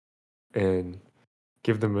and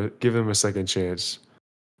give them a second chance.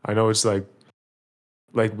 I know it's like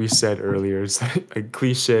we said earlier, it's like a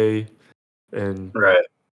cliche and Right.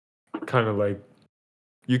 kind of like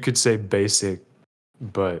you could say basic,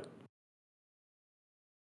 but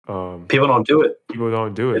People don't do it. people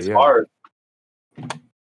don't do it. It's Yeah, hard.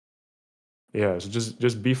 yeah. So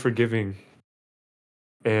just be forgiving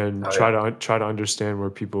and Oh, yeah. try to understand where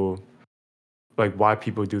people like why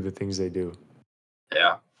people do the things they do.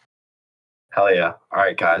 Yeah. Hell yeah. All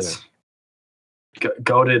right, Yeah. guys.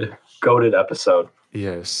 Goated episode.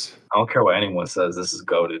 Yes. I don't care what anyone says. This is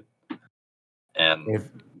goated. And If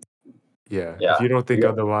yeah, yeah, if you don't think yeah,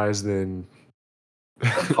 otherwise, then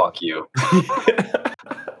fuck you.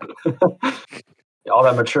 All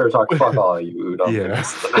that mature talk. Fuck all of you who don't think yeah.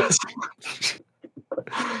 this is the best.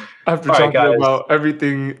 After All right, talking guys. about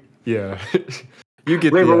everything, yeah, you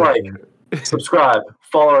get Leave the a like. idea. Subscribe.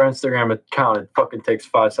 Follow our Instagram account. It fucking takes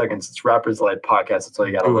 5 seconds. It's Rappers Light Podcast. That's all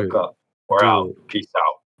you gotta Do look it. up. We're Do out. it. Peace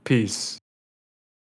out. Peace.